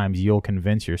lot of times you'll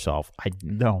convince yourself,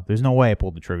 no, there's no way I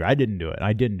pulled the trigger. I didn't do it.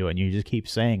 And you just keep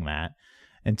saying that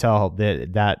until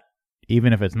that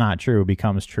even if it's not true,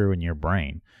 becomes true in your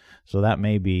brain. So that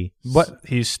may be. But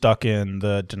he's stuck in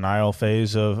the denial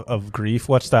phase of grief.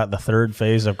 What's that? The third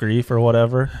phase of grief or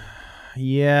whatever?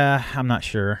 Yeah, I'm not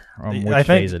sure which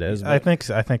phase it is. I think it's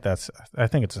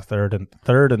a third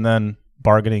and then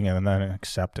bargaining and then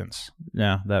acceptance.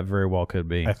 Yeah, that very well could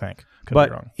be. I think. Could but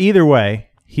be wrong. Either way,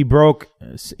 he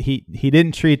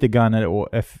didn't treat the gun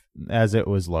as it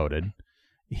was loaded.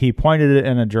 He pointed it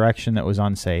in a direction that was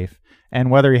unsafe,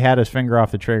 and whether he had his finger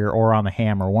off the trigger or on the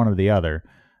hammer, one or the other,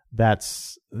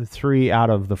 that's 3 out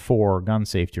of the 4 gun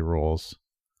safety rules.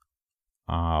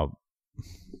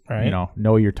 Right.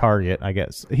 Know your target, I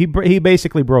guess. He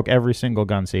basically broke every single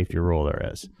gun safety rule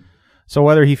there is. So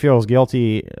whether he feels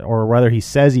guilty or whether he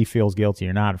says he feels guilty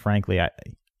or not, frankly,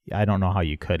 I don't know how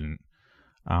you couldn't.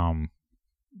 You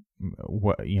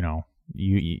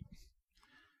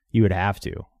would have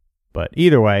to. But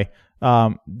either way,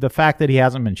 the fact that he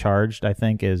hasn't been charged, I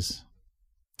think, is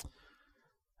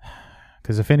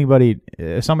Because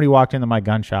if somebody walked into my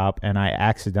gun shop and I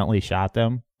accidentally shot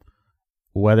them,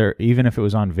 even if it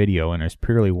was on video and it's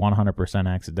purely 100%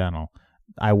 accidental,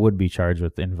 I would be charged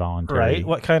with involuntary. Right.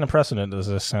 What kind of precedent does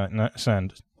this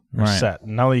send? Right. Set.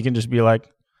 Now you can just be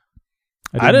like,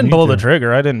 I didn't pull the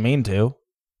trigger. I didn't mean to.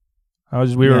 He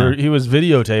was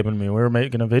videotaping me. We were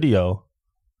making a video.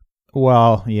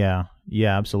 Well, yeah,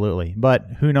 absolutely. But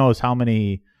who knows how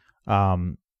many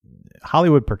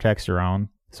Hollywood protects their own.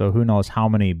 So who knows how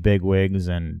many bigwigs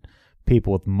and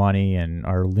people with money and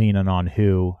are leaning on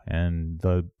who, and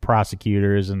the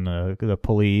prosecutors and the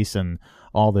police and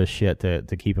all this shit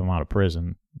to keep him out of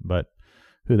prison. But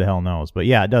who the hell knows? But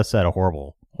yeah, it does set a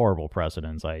horrible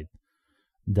precedence. I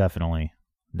definitely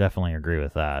agree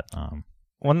with that.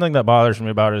 One thing that bothers me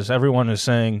about it is everyone is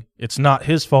saying it's not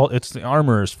his fault, it's the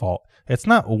armorer's fault. It's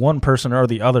not one person or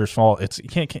the other's fault.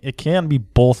 It can be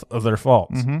both of their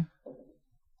faults. Mm-hmm.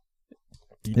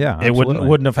 Yeah, it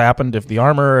wouldn't have happened if the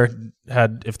armorer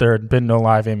if there had been no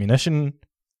live ammunition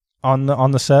on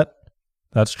the set.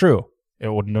 That's true. It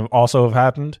wouldn't have also have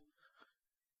happened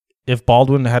if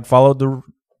Baldwin had followed the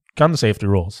gun safety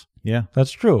rules. Yeah,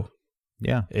 that's true.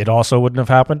 Yeah, it also wouldn't have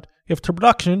happened if the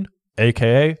production,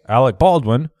 aka Alec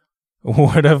Baldwin,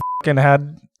 would have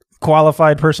had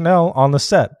qualified personnel on the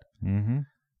set. Mm-hmm.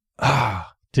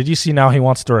 Did you see now he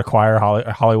wants to require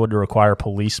Hollywood to require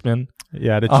policemen?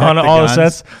 Yeah, to check on all guns. the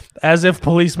sets, as if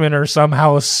policemen are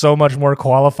somehow so much more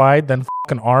qualified than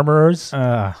fucking armorers.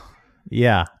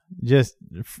 Yeah. There's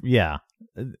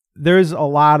a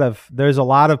lot of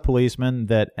policemen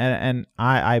that, and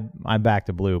I back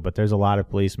to Blue, but there's a lot of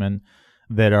policemen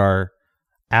that are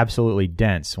absolutely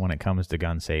dense when it comes to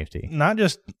gun safety. Not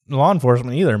just law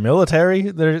enforcement either,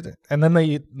 military. And then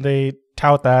they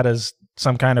tout that as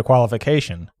some kind of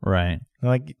qualification. Right.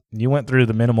 Like, you went through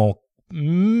the minimal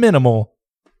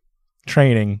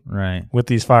training right with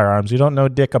these firearms. You don't know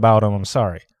dick about them. I'm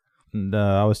sorry. And,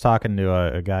 I was talking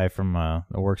to a guy from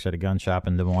that works at a gun shop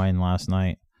in Des Moines last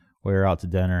night. We were out to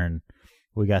dinner and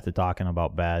we got to talking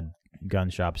about bad gun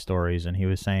shop stories, and he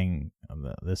was saying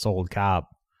this old cop,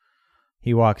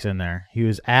 he walks in there. He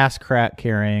was ass crack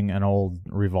carrying an old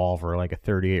revolver, like a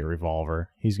 .38 revolver.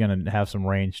 He's going to have some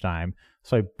range time.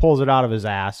 So he pulls it out of his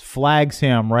ass, flags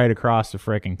him right across the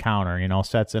frickin' counter,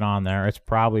 sets it on there. It's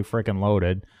probably frickin'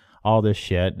 loaded, all this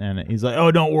shit. And he's like, "Oh,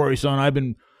 don't worry, son. I've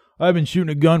been shooting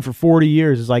a gun for 40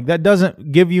 years. It's like, that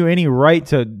doesn't give you any right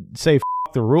to say F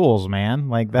the rules, man.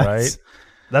 Like, that's right.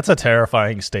 That's a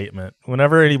terrifying statement.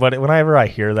 Whenever I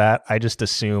hear that, I just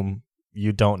assume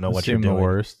you don't know what you're doing. The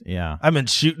worst. Yeah. I've been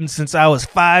shooting since I was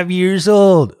 5 years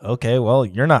old. Okay, well,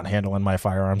 you're not handling my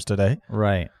firearms today.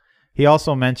 Right. He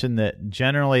also mentioned that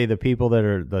generally the people that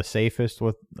are the safest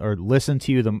with or listen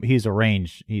to you, he's a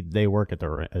range. They work at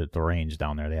the range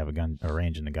down there. They have a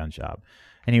range in the gun shop,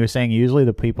 and he was saying usually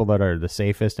the people that are the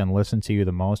safest and listen to you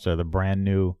the most are the brand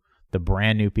new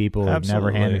people who've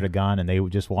never handled a gun, and they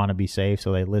just want to be safe,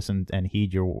 so they listen and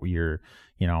heed your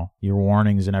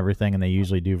warnings and everything, and they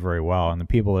usually do very well. And the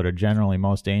people that are generally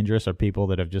most dangerous are people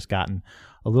that have just gotten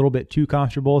a little bit too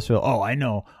comfortable. So, I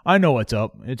know what's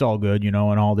up. It's all good, and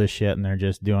all this shit, and they're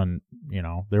just doing,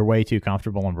 they're way too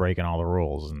comfortable and breaking all the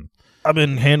rules. And I've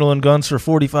been handling guns for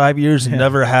 45 years and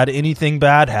never had anything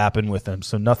bad happen with them,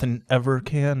 so nothing ever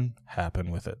can happen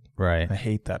with it. Right. I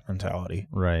hate that mentality.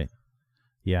 Right.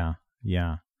 Yeah.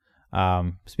 Yeah.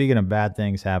 Speaking of bad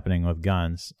things happening with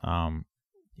guns,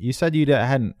 you said you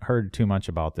hadn't heard too much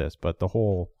about this, but the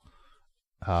whole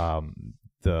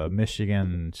the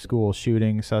Michigan school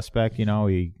shooting suspect,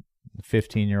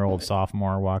 15-year-old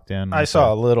sophomore walked in. I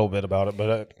saw a little bit about it,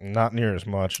 but not near as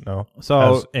much, no,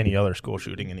 as any other school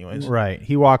shooting anyways. Right.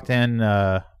 He walked in,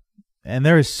 and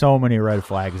there's so many red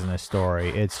flags in this story.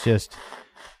 It's just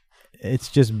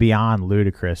beyond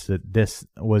ludicrous that this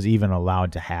was even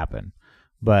allowed to happen.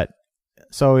 But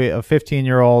so a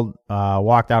 15-year-old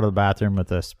walked out of the bathroom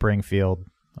with a Springfield,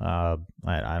 I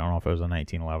don't know if it was a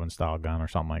 1911 style gun or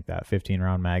something like that,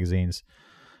 15-round magazines.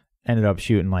 Ended up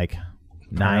shooting like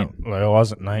 9. Well, it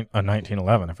wasn't a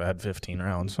 1911 if it had 15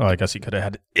 rounds. Well, I guess he could have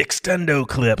had extendo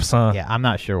clips, huh? Yeah, I'm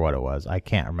not sure what it was. I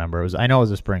can't remember. I know it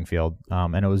was a Springfield,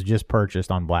 and it was just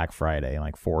purchased on Black Friday,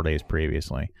 like 4 days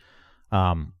previously.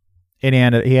 And he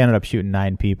ended up shooting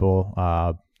 9 people.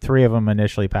 3 of them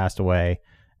initially passed away,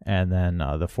 and then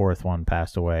the 4th one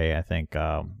passed away, I think,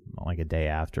 like a day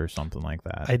after, something like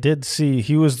that. I did see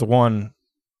he was the one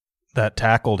that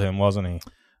tackled him, wasn't he?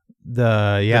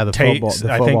 The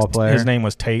football player. His name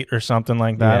was Tate or something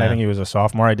like that. Yeah. I think he was a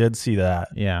sophomore. I did see that.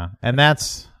 Yeah, and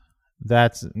that's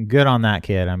good on that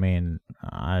kid. I mean,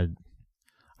 I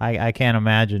I can't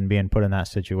imagine being put in that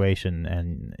situation,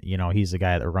 and he's the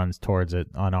guy that runs towards it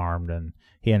unarmed, and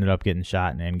he ended up getting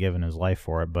shot and given his life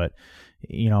for it. But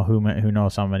who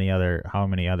knows how many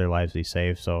other lives he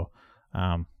saved. So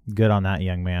good on that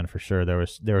young man for sure. There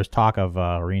was talk of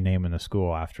renaming the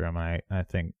school after him. I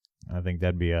think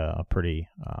that'd be a pretty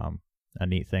a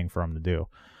neat thing for him to do.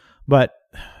 But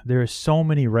there's so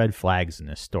many red flags in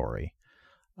this story.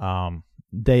 There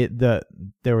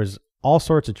was all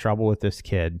sorts of trouble with this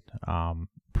kid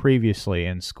previously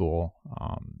in school.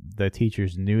 The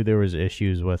teachers knew there was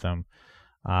issues with him.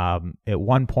 At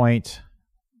one point,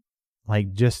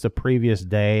 like just the previous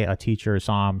day, a teacher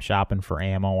saw him shopping for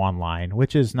ammo online,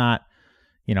 which is not,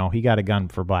 he got a gun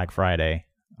for Black Friday.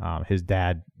 His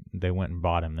dad, they went and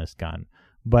bought him this gun.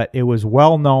 But it was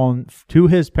well known to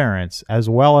his parents as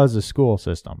well as the school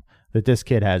system that this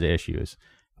kid has issues.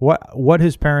 What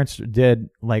his parents did,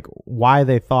 like why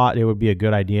they thought it would be a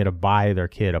good idea to buy their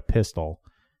kid a pistol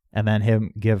and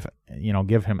then give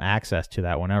him access to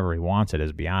that whenever he wants it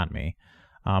is beyond me.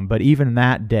 But even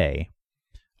that day,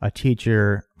 a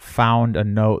teacher found a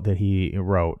note that he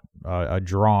wrote, a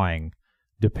drawing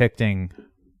depicting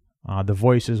the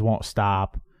voices won't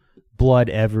stop, blood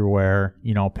everywhere,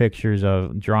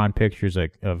 drawn pictures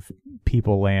of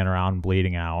people laying around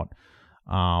bleeding out.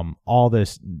 All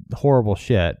this horrible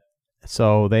shit.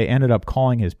 So they ended up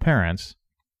calling his parents,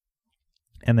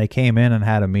 and they came in and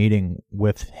had a meeting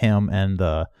with him and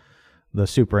the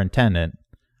superintendent.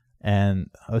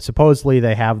 And supposedly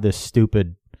they have this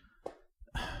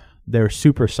they're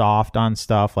super soft on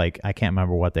stuff. Like, I can't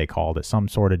remember what they called it. Some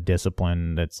sort of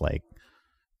discipline that's like,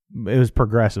 it was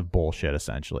progressive bullshit,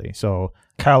 essentially. So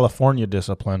California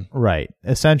discipline. Right.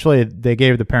 Essentially, they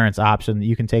gave the parents option: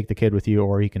 you can take the kid with you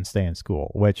or he can stay in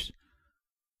school, which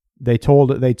they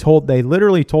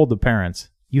literally told the parents,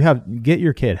 get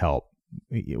your kid help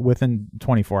within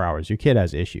 24 hours. Your kid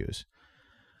has issues.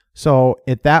 So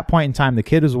at that point in time, the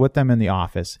kid was with them in the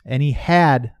office, and he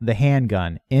had the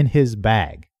handgun in his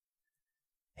bag.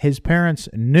 His parents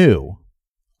knew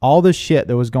all the shit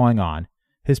that was going on.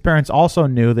 His parents also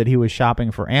knew that he was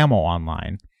shopping for ammo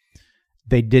online.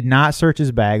 They did not search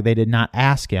his bag. They did not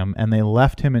ask him, and they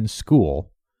left him in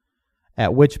school.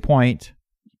 At which point,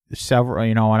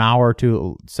 an hour or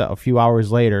two, a few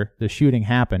hours later, the shooting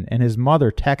happened, and his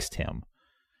mother texted him,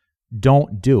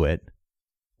 "Don't do it."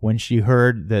 When she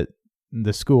heard that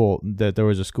there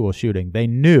was a school shooting, they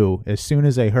knew as soon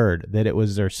as they heard that it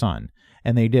was their son,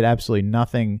 and they did absolutely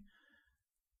nothing.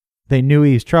 They knew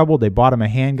he was troubled. They bought him a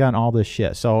handgun, all this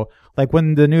shit. So, like,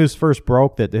 when the news first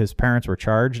broke that his parents were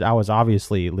charged, I was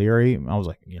obviously leery. I was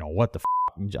like, what the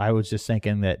f***? I was just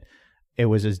thinking that it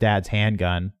was his dad's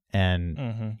handgun,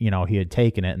 and, he had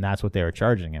taken it, and that's what they were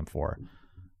charging him for.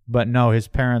 But no, his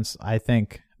parents, I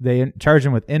think, they charged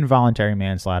him with involuntary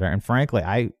manslaughter, and frankly,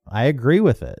 I agree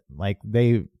with it. Like,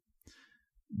 they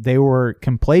were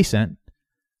complacent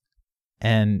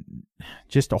and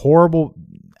just a horrible,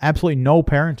 absolutely no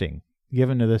parenting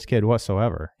given to this kid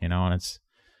whatsoever,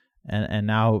 and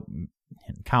now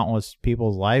countless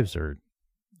people's lives are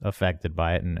affected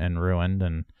by it and ruined,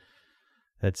 and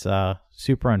it's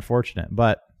super unfortunate.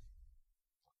 But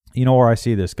where I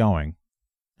see this going,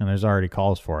 and there's already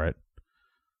calls for it.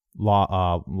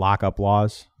 Lockup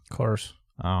laws. Of course.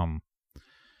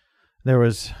 There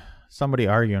was somebody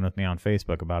arguing with me on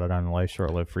Facebook about it on the Life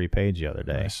Short Live Free page the other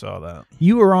day. I saw that.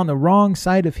 You are on the wrong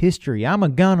side of history. I'm a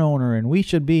gun owner, and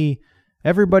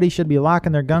everybody should be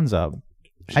locking their guns up.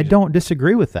 I don't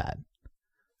disagree with that.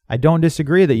 I don't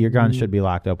disagree that your guns should be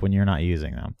locked up when you're not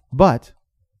using them. But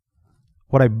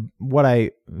what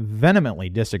I vehemently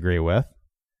disagree with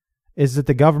is that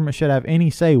the government should have any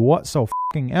say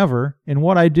whatsoever in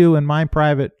what I do in my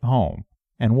private home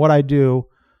and what I do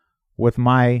with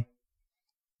my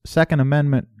Second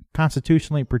Amendment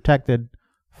constitutionally protected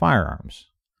firearms.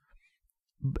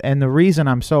 And the reason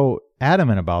I'm so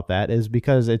adamant about that is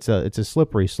because it's a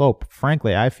slippery slope.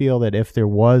 Frankly, I feel that if there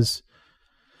was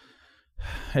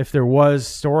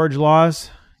storage laws,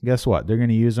 guess what? They're going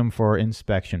to use them for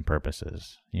inspection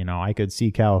purposes. I could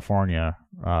see California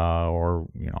or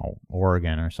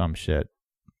Oregon or some shit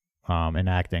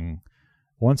enacting,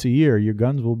 once a year your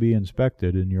guns will be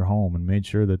inspected in your home and made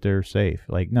sure that they're safe.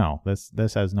 Like, no,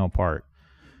 this has no part.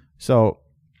 So,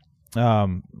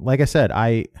 like I said,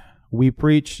 we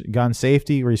preach gun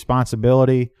safety,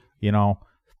 responsibility,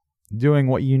 doing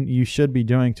what you should be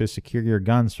doing to secure your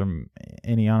guns from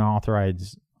any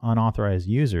unauthorized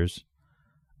users.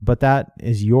 But that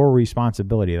is your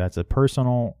responsibility. That's a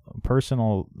personal.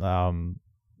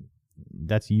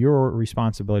 That's your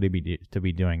responsibility to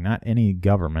be doing, not any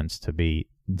governments to be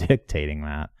dictating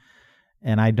that.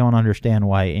 And I don't understand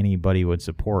why anybody would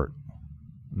support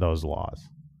those laws.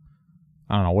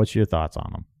 I don't know. What's your thoughts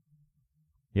on them?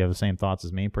 You have the same thoughts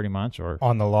as me, pretty much, or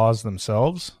On the laws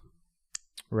themselves?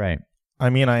 right? I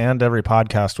mean, I end every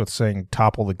podcast with saying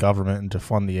topple the government and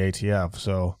defund the ATF.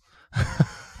 So,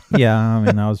 Yeah, I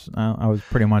mean, that was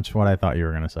pretty much what I thought you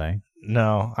were going to say.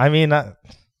 no, I mean, I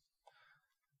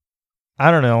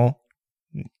don't know.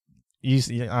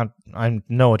 I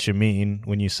know what you mean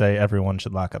when you say everyone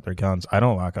should lock up their guns. I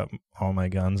don't lock up all my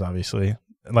guns, obviously.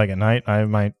 Like at night, I have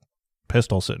my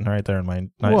pistol sitting right there in my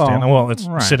nightstand. Well, it's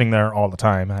right. sitting there all the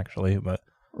time, actually, but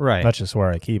Right. that's just where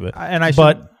I keep it.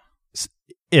 But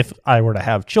If I were to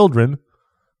have children,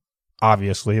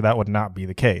 obviously that would not be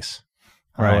the case.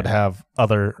 Right. I would have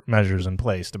other measures in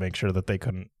place to make sure that they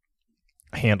couldn't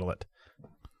handle it.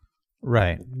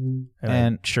 right. And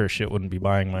I sure shit wouldn't be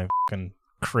buying my fucking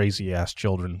crazy ass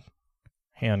children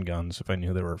handguns if I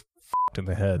knew they were fucked in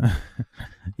the head.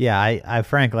 Yeah, I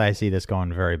frankly I see this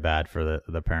going very bad for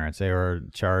the parents. They were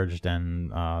charged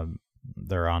and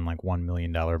they're on like $1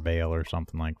 million bail or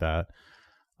something like that.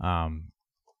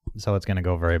 So it's going to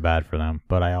go very bad for them.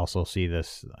 But I also see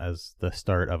this as the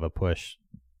start of a push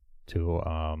to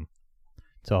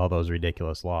all those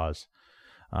ridiculous laws.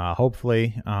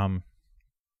 Hopefully,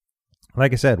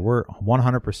 like I said, we're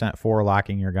 100% for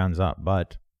locking your guns up,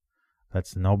 but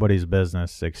that's nobody's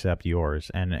business except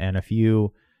yours. And if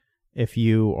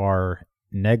you are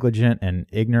negligent and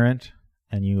ignorant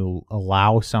and you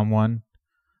allow someone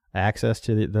access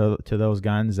to those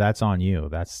guns, that's on you.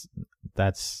 That's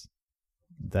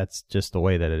just the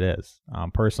way that it is.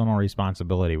 Personal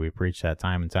responsibility. We preach that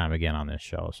time and time again on this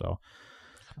show. So,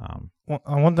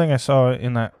 one thing I saw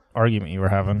in that argument you were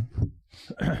having,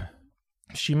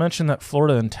 she mentioned that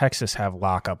Florida and Texas have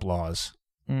lockup laws.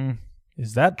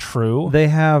 Is that true? they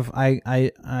have.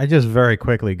 I just very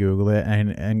quickly Googled it,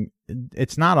 and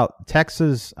it's not a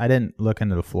Texas. I didn't look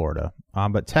into the Florida,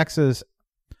 but Texas,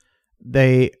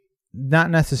 they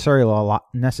not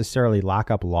necessarily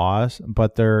lock up laws,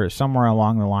 but they're somewhere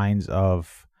along the lines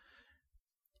of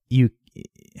you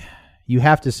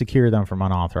have to secure them from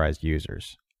unauthorized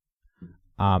users.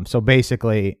 So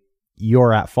basically,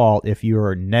 you're at fault if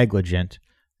you're negligent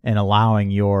in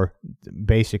allowing your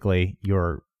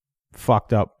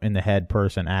fucked up in the head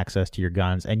person access to your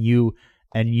guns, and you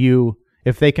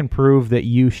if they can prove that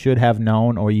you should have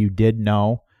known or you did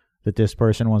know that this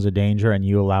person was a danger and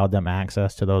you allowed them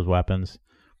access to those weapons.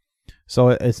 So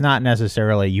it's not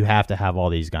necessarily you have to have all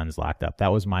these guns locked up.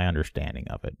 That was my understanding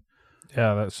of it.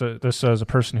 Yeah, this says a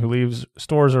person who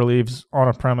stores or leaves on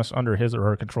a premise under his or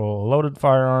her control a loaded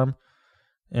firearm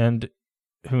and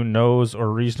who knows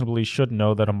or reasonably should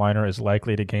know that a minor is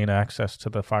likely to gain access to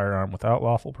the firearm without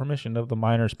lawful permission of the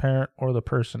minor's parent or the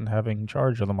person having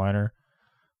charge of the minor,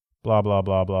 blah, blah,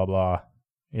 blah, blah, blah.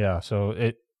 Yeah, so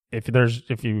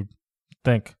if you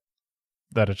think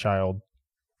that a child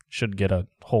should get a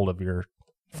hold of your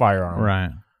firearm,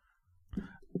 Right.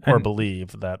 or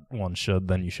believe that one should,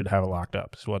 then you should have it locked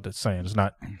up, is what it's saying. It's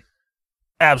not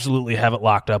absolutely have it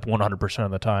locked up 100%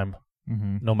 of the time,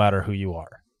 no matter who you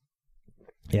are.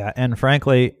 Yeah, and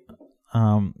frankly,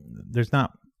 there's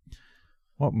not...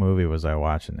 What movie was I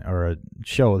watching? Or a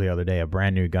show the other day, a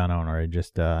brand new gun owner. I think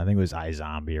it was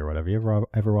iZombie or whatever. You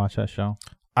ever watch that show?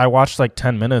 I watched like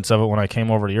 10 minutes of it when I came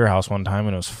over to your house one time,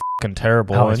 and it was fucking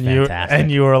terrible. That was fantastic.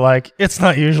 And you were like, it's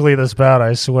not usually this bad,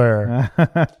 I swear.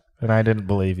 And I didn't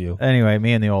believe you. Anyway,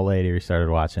 me and the old lady, we started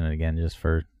watching it again just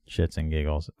for shits and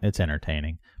giggles. It's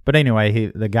entertaining. But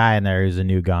anyway, the guy in there is a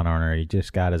new gun owner. He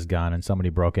just got his gun, and somebody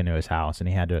broke into his house, and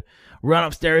he had to run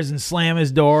upstairs and slam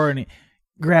his door and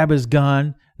grab his gun.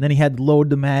 And then he had to load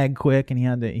the mag quick, and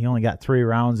he only got 3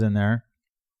 rounds in there.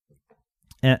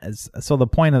 And so the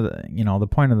point of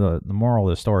the moral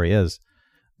of the story is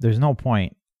there's no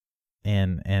point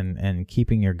in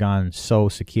keeping your gun so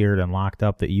secured and locked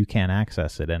up that you can't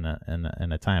access it in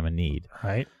a time of need.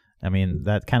 Right. I mean,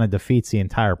 that kind of defeats the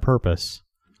entire purpose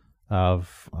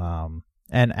of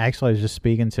and actually I was just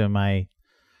speaking to I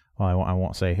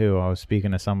won't say who. I was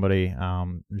speaking to somebody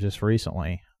just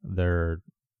recently.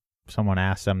 Someone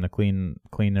asked them to clean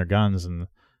their guns and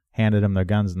handed them their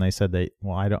guns, and they said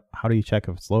how do you check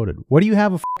if it's loaded? What do you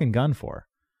have a fucking gun for?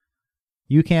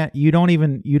 You don't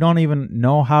even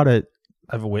know how to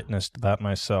I've witnessed that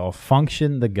myself.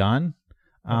 function the gun.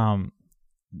 I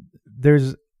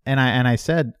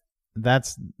said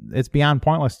it's beyond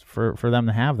pointless for them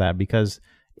to have that, because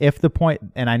if the point,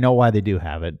 and I know why they do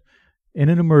have it, in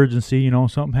an emergency,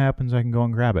 something happens, I can go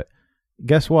and grab it.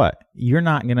 Guess what? You're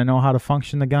not going to know how to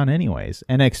function the gun anyways.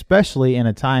 And especially in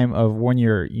a time of when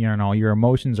your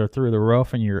emotions are through the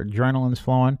roof and your adrenaline's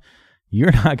flowing,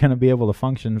 you're not going to be able to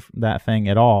function that thing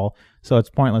at all. So it's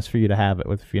pointless for you to have it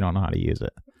if you don't know how to use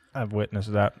it. I've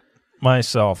witnessed that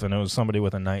myself, and it was somebody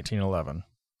with a 1911.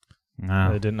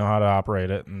 They didn't know how to operate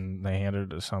it, and they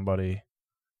handed it to somebody,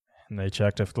 and they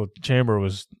checked if the chamber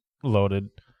was loaded,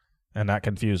 and that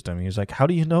confused him. He was like, how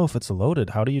do you know if it's loaded?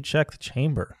 How do you check the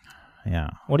chamber? Yeah.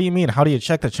 What do you mean, how do you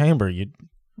check the chamber? You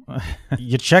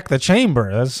check the chamber.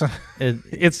 It's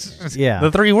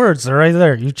the 3 words are right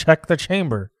there. You check the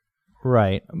chamber.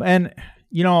 Right. And,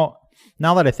 now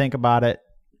that I think about it,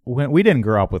 we didn't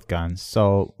grow up with guns,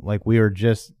 so, like,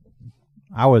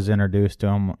 I was introduced to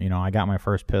them. I got my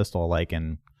first pistol, like,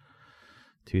 in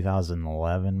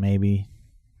 2011, maybe.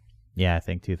 Yeah, I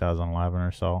think 2011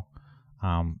 or so.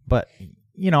 But,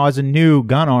 as a new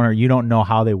gun owner, you don't know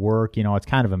how they work. It's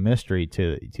kind of a mystery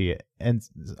to you. And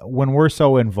when we're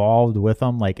so involved with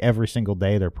them, like, every single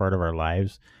day, they're part of our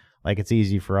lives. Like, it's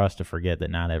easy for us to forget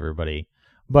that not everybody.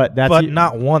 But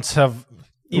not once have...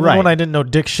 Even when I didn't know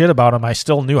dick shit about them, I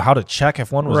still knew how to check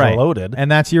if one was loaded. And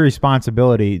that's your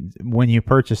responsibility when you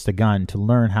purchase a gun, to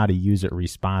learn how to use it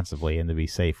responsibly and to be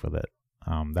safe with it.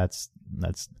 That's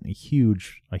a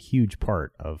huge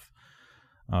part of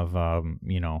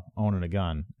owning a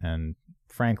gun. And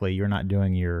frankly, you're not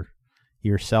doing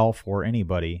yourself or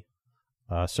anybody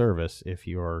service if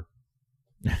you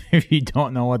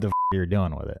don't know what the you're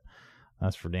doing with it.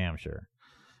 That's for damn sure.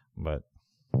 But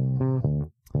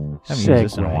haven't used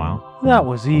this in a while. That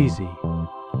was easy. Oh,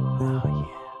 yeah.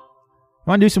 You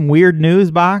want to do some weird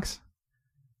news, Box?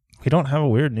 We don't have a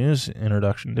weird news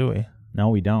introduction, do we? No,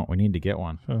 we don't. We need to get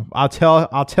one. Oh. I'll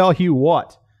tell you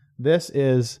what. This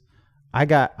is. I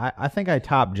think I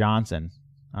topped Johnson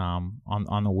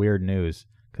on the weird news,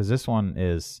 because this one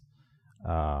is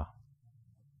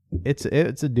it's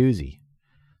a doozy.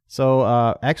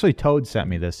 So actually, Toad sent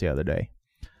me this the other day.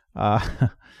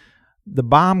 The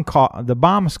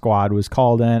bomb squad was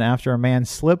called in after a man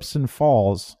slips and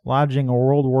falls, lodging a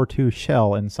World War II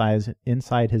shell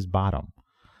inside his bottom.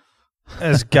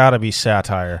 It's got to be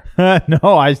satire.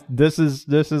 No, this is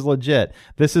legit.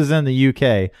 This is in the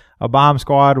UK. A bomb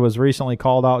squad was recently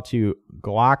called out to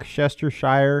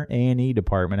Gloucestershire A&E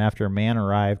department after a man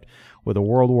arrived with a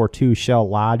World War II shell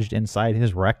lodged inside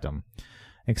his rectum.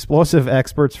 Explosive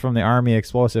experts from the Army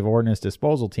Explosive Ordnance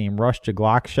Disposal Team rushed to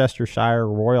Gloucestershire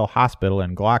Royal Hospital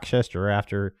in Gloucester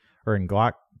after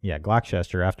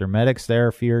medics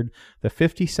there feared the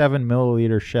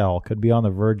 57-milliliter shell could be on the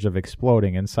verge of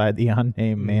exploding inside the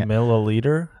unnamed man.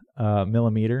 Milliliter?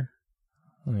 Millimeter.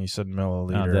 Oh, you said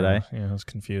milliliter. Oh, did I? Yeah, I was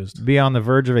confused. Be on the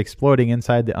verge of exploding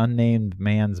inside the unnamed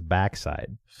man's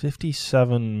backside.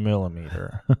 57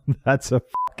 millimeter. That's a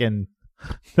fucking...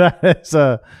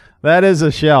 That is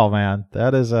a shell, man.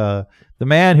 That is the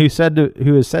man who is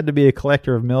said to be a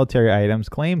collector of military items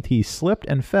claimed he slipped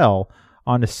and fell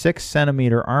on a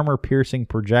 6-centimeter armor-piercing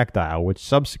projectile, which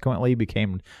subsequently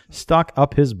became stuck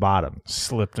up his bottom.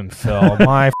 Slipped and fell.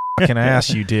 My fucking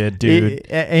ass, you did, dude.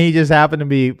 And he just happened to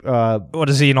be. What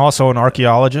is he? And also an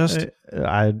archaeologist?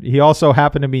 He also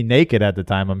happened to be naked at the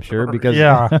time, I'm sure, because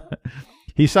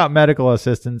he sought medical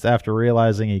assistance after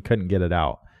realizing he couldn't get it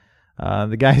out.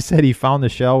 The guy said he found the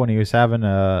shell when he was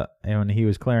when he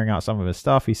was clearing out some of his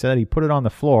stuff. He said he put it on the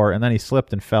floor and then he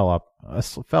slipped and fell on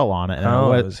it. And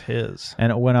it was his.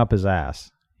 And it went up his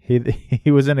ass. He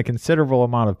was in a considerable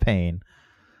amount of pain.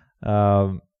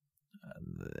 The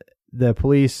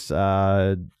police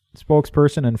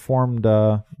spokesperson informed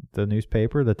the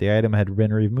newspaper that the item had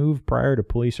been removed prior to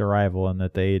police arrival and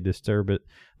that they determined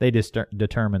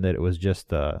that it was just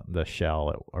the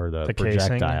shell or the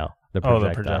projectile. Casing? The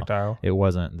projectile. It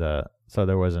wasn't so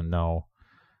there wasn't no,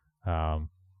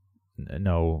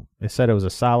 it said it was a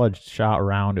solid shot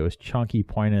round. It was chunky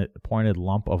pointed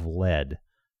lump of lead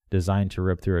designed to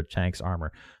rip through a tank's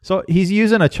armor. So he's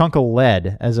using a chunk of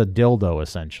lead as a dildo,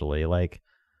 essentially. Like,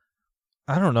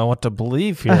 I don't know what to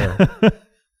believe here.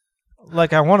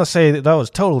 Like, I want to say that was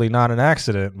totally not an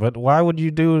accident, but why would you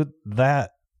do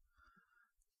that?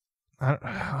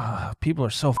 People are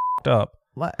so f***ed up.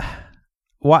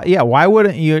 Why? Yeah. Why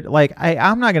wouldn't you? Like,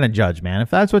 I'm not gonna judge, man. If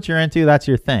that's what you're into, that's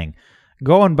your thing.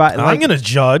 Go and buy. I'm gonna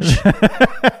judge.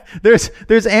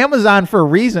 There's Amazon for a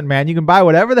reason, man. You can buy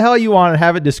whatever the hell you want and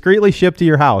have it discreetly shipped to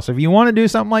your house. If you want to do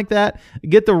something like that,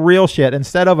 get the real shit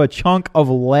instead of a chunk of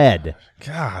lead.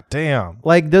 God damn.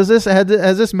 Like, has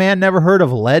this man never heard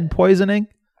of lead poisoning?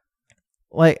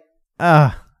 Like,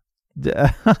 I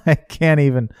can't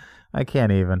even.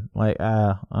 Like,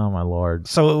 oh my Lord.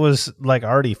 So it was like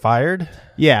already fired?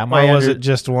 Yeah. Or was it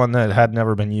just one that had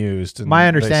never been used? My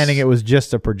understanding, it was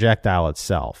just a projectile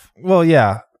itself. Well,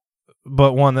 yeah.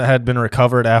 But one that had been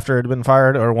recovered after it had been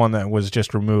fired, or one that was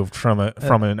just removed from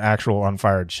an actual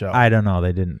unfired shell? I don't know.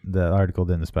 The article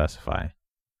didn't specify.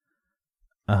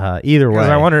 Either way. Because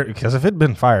I wonder, because if it had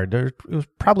been fired, it was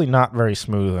probably not very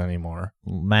smooth anymore.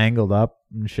 Mangled up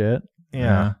and shit.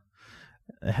 Yeah.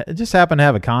 It just happened to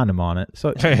have a condom on it.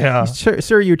 So, Yeah.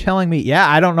 sir, you're telling me,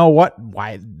 I don't know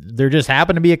why there just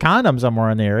happened to be a condom somewhere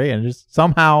in the area and just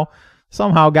somehow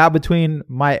got between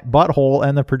my butthole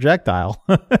and the projectile.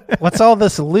 What's all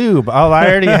this lube? Oh,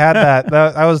 I already had that.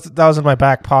 That was in my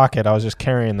back pocket. I was just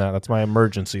carrying that. That's my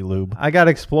emergency lube. I got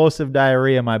explosive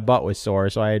diarrhea. My butt was sore,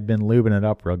 so I had been lubing it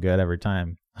up real good every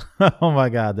time. Oh my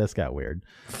God, this got weird.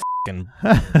 Fucking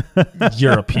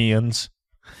Europeans.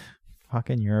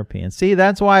 Fucking Europeans. See,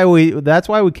 that's why we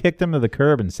kicked them to the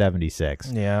curb in '76.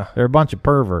 Yeah. They're a bunch of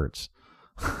perverts.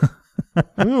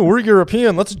 Ooh, we're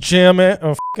European. Let's jam it.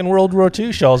 Fucking World War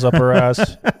II shells up our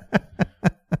ass.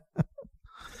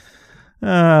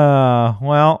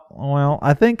 Well,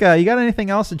 I think you got anything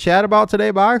else to chat about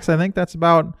today, Box? I think that's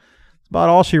about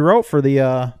all she wrote for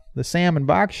the Sam and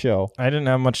Box show. I didn't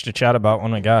have much to chat about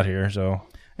when I got here, so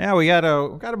yeah, we got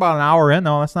about an hour in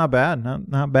though. That's not bad.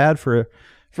 Not bad for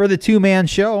the 2-man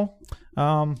show.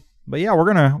 But yeah, we're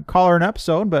gonna call her an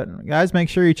episode. But guys, make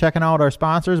sure you're checking out our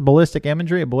sponsors, Ballistic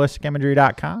Imagery at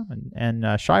ballisticimagery.com and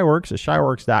Shyworks at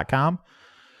shyworks.com,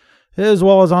 as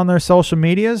well as on their social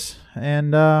medias.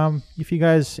 And if you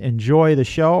guys enjoy the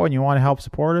show and you want to help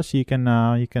support us, you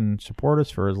can support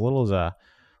us for as little as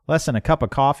less than a cup of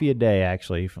coffee a day.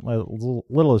 Actually, as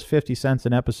little as 50 cents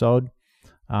an episode,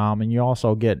 and you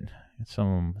also get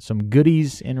some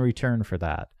goodies in return for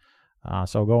that.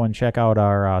 So go and check out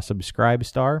our Subscribe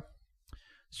Star.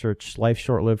 Search Life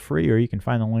Short Live Free, or you can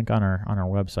find the link on our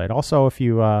website. Also, if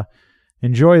you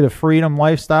enjoy the freedom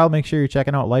lifestyle, make sure you're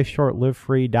checking out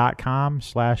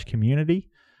lifeshortlivefree.com/community,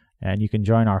 and you can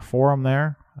join our forum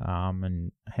there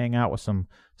and hang out with some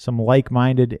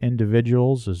like-minded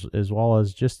individuals, as well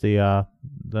as just the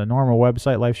normal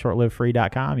website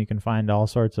lifeshortlivefree.com. You can find all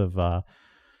sorts of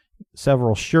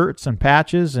several shirts and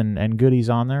patches and goodies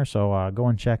on there. So go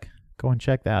and check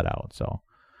that out. So,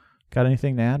 got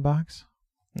anything to add, Box?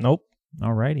 Nope.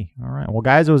 Alrighty. All right. Well,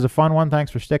 guys, it was a fun one.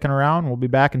 Thanks for sticking around. We'll be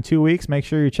back in 2 weeks. Make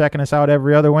sure you're checking us out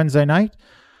every other Wednesday night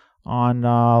on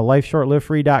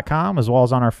lifeshortlivefree.com, as well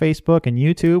as on our Facebook and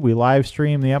YouTube. We live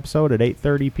stream the episode at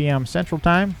 8:30 p.m. Central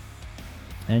Time,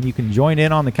 and you can join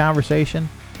in on the conversation,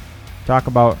 talk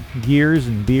about gears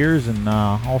and beers and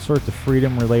all sorts of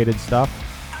freedom-related stuff.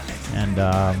 And,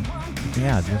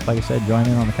 yeah, just like I said, join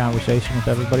in on the conversation with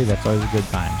everybody. That's always a good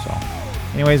time. So,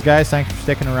 anyways, guys, thanks for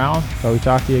sticking around. Until we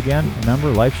talk to you again,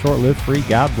 remember, life short, live free.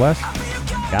 God bless.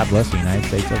 God bless the United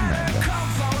States of America.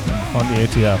 On the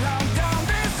ATF.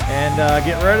 And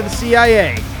get rid of the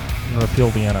CIA. Repeal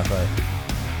the NFA.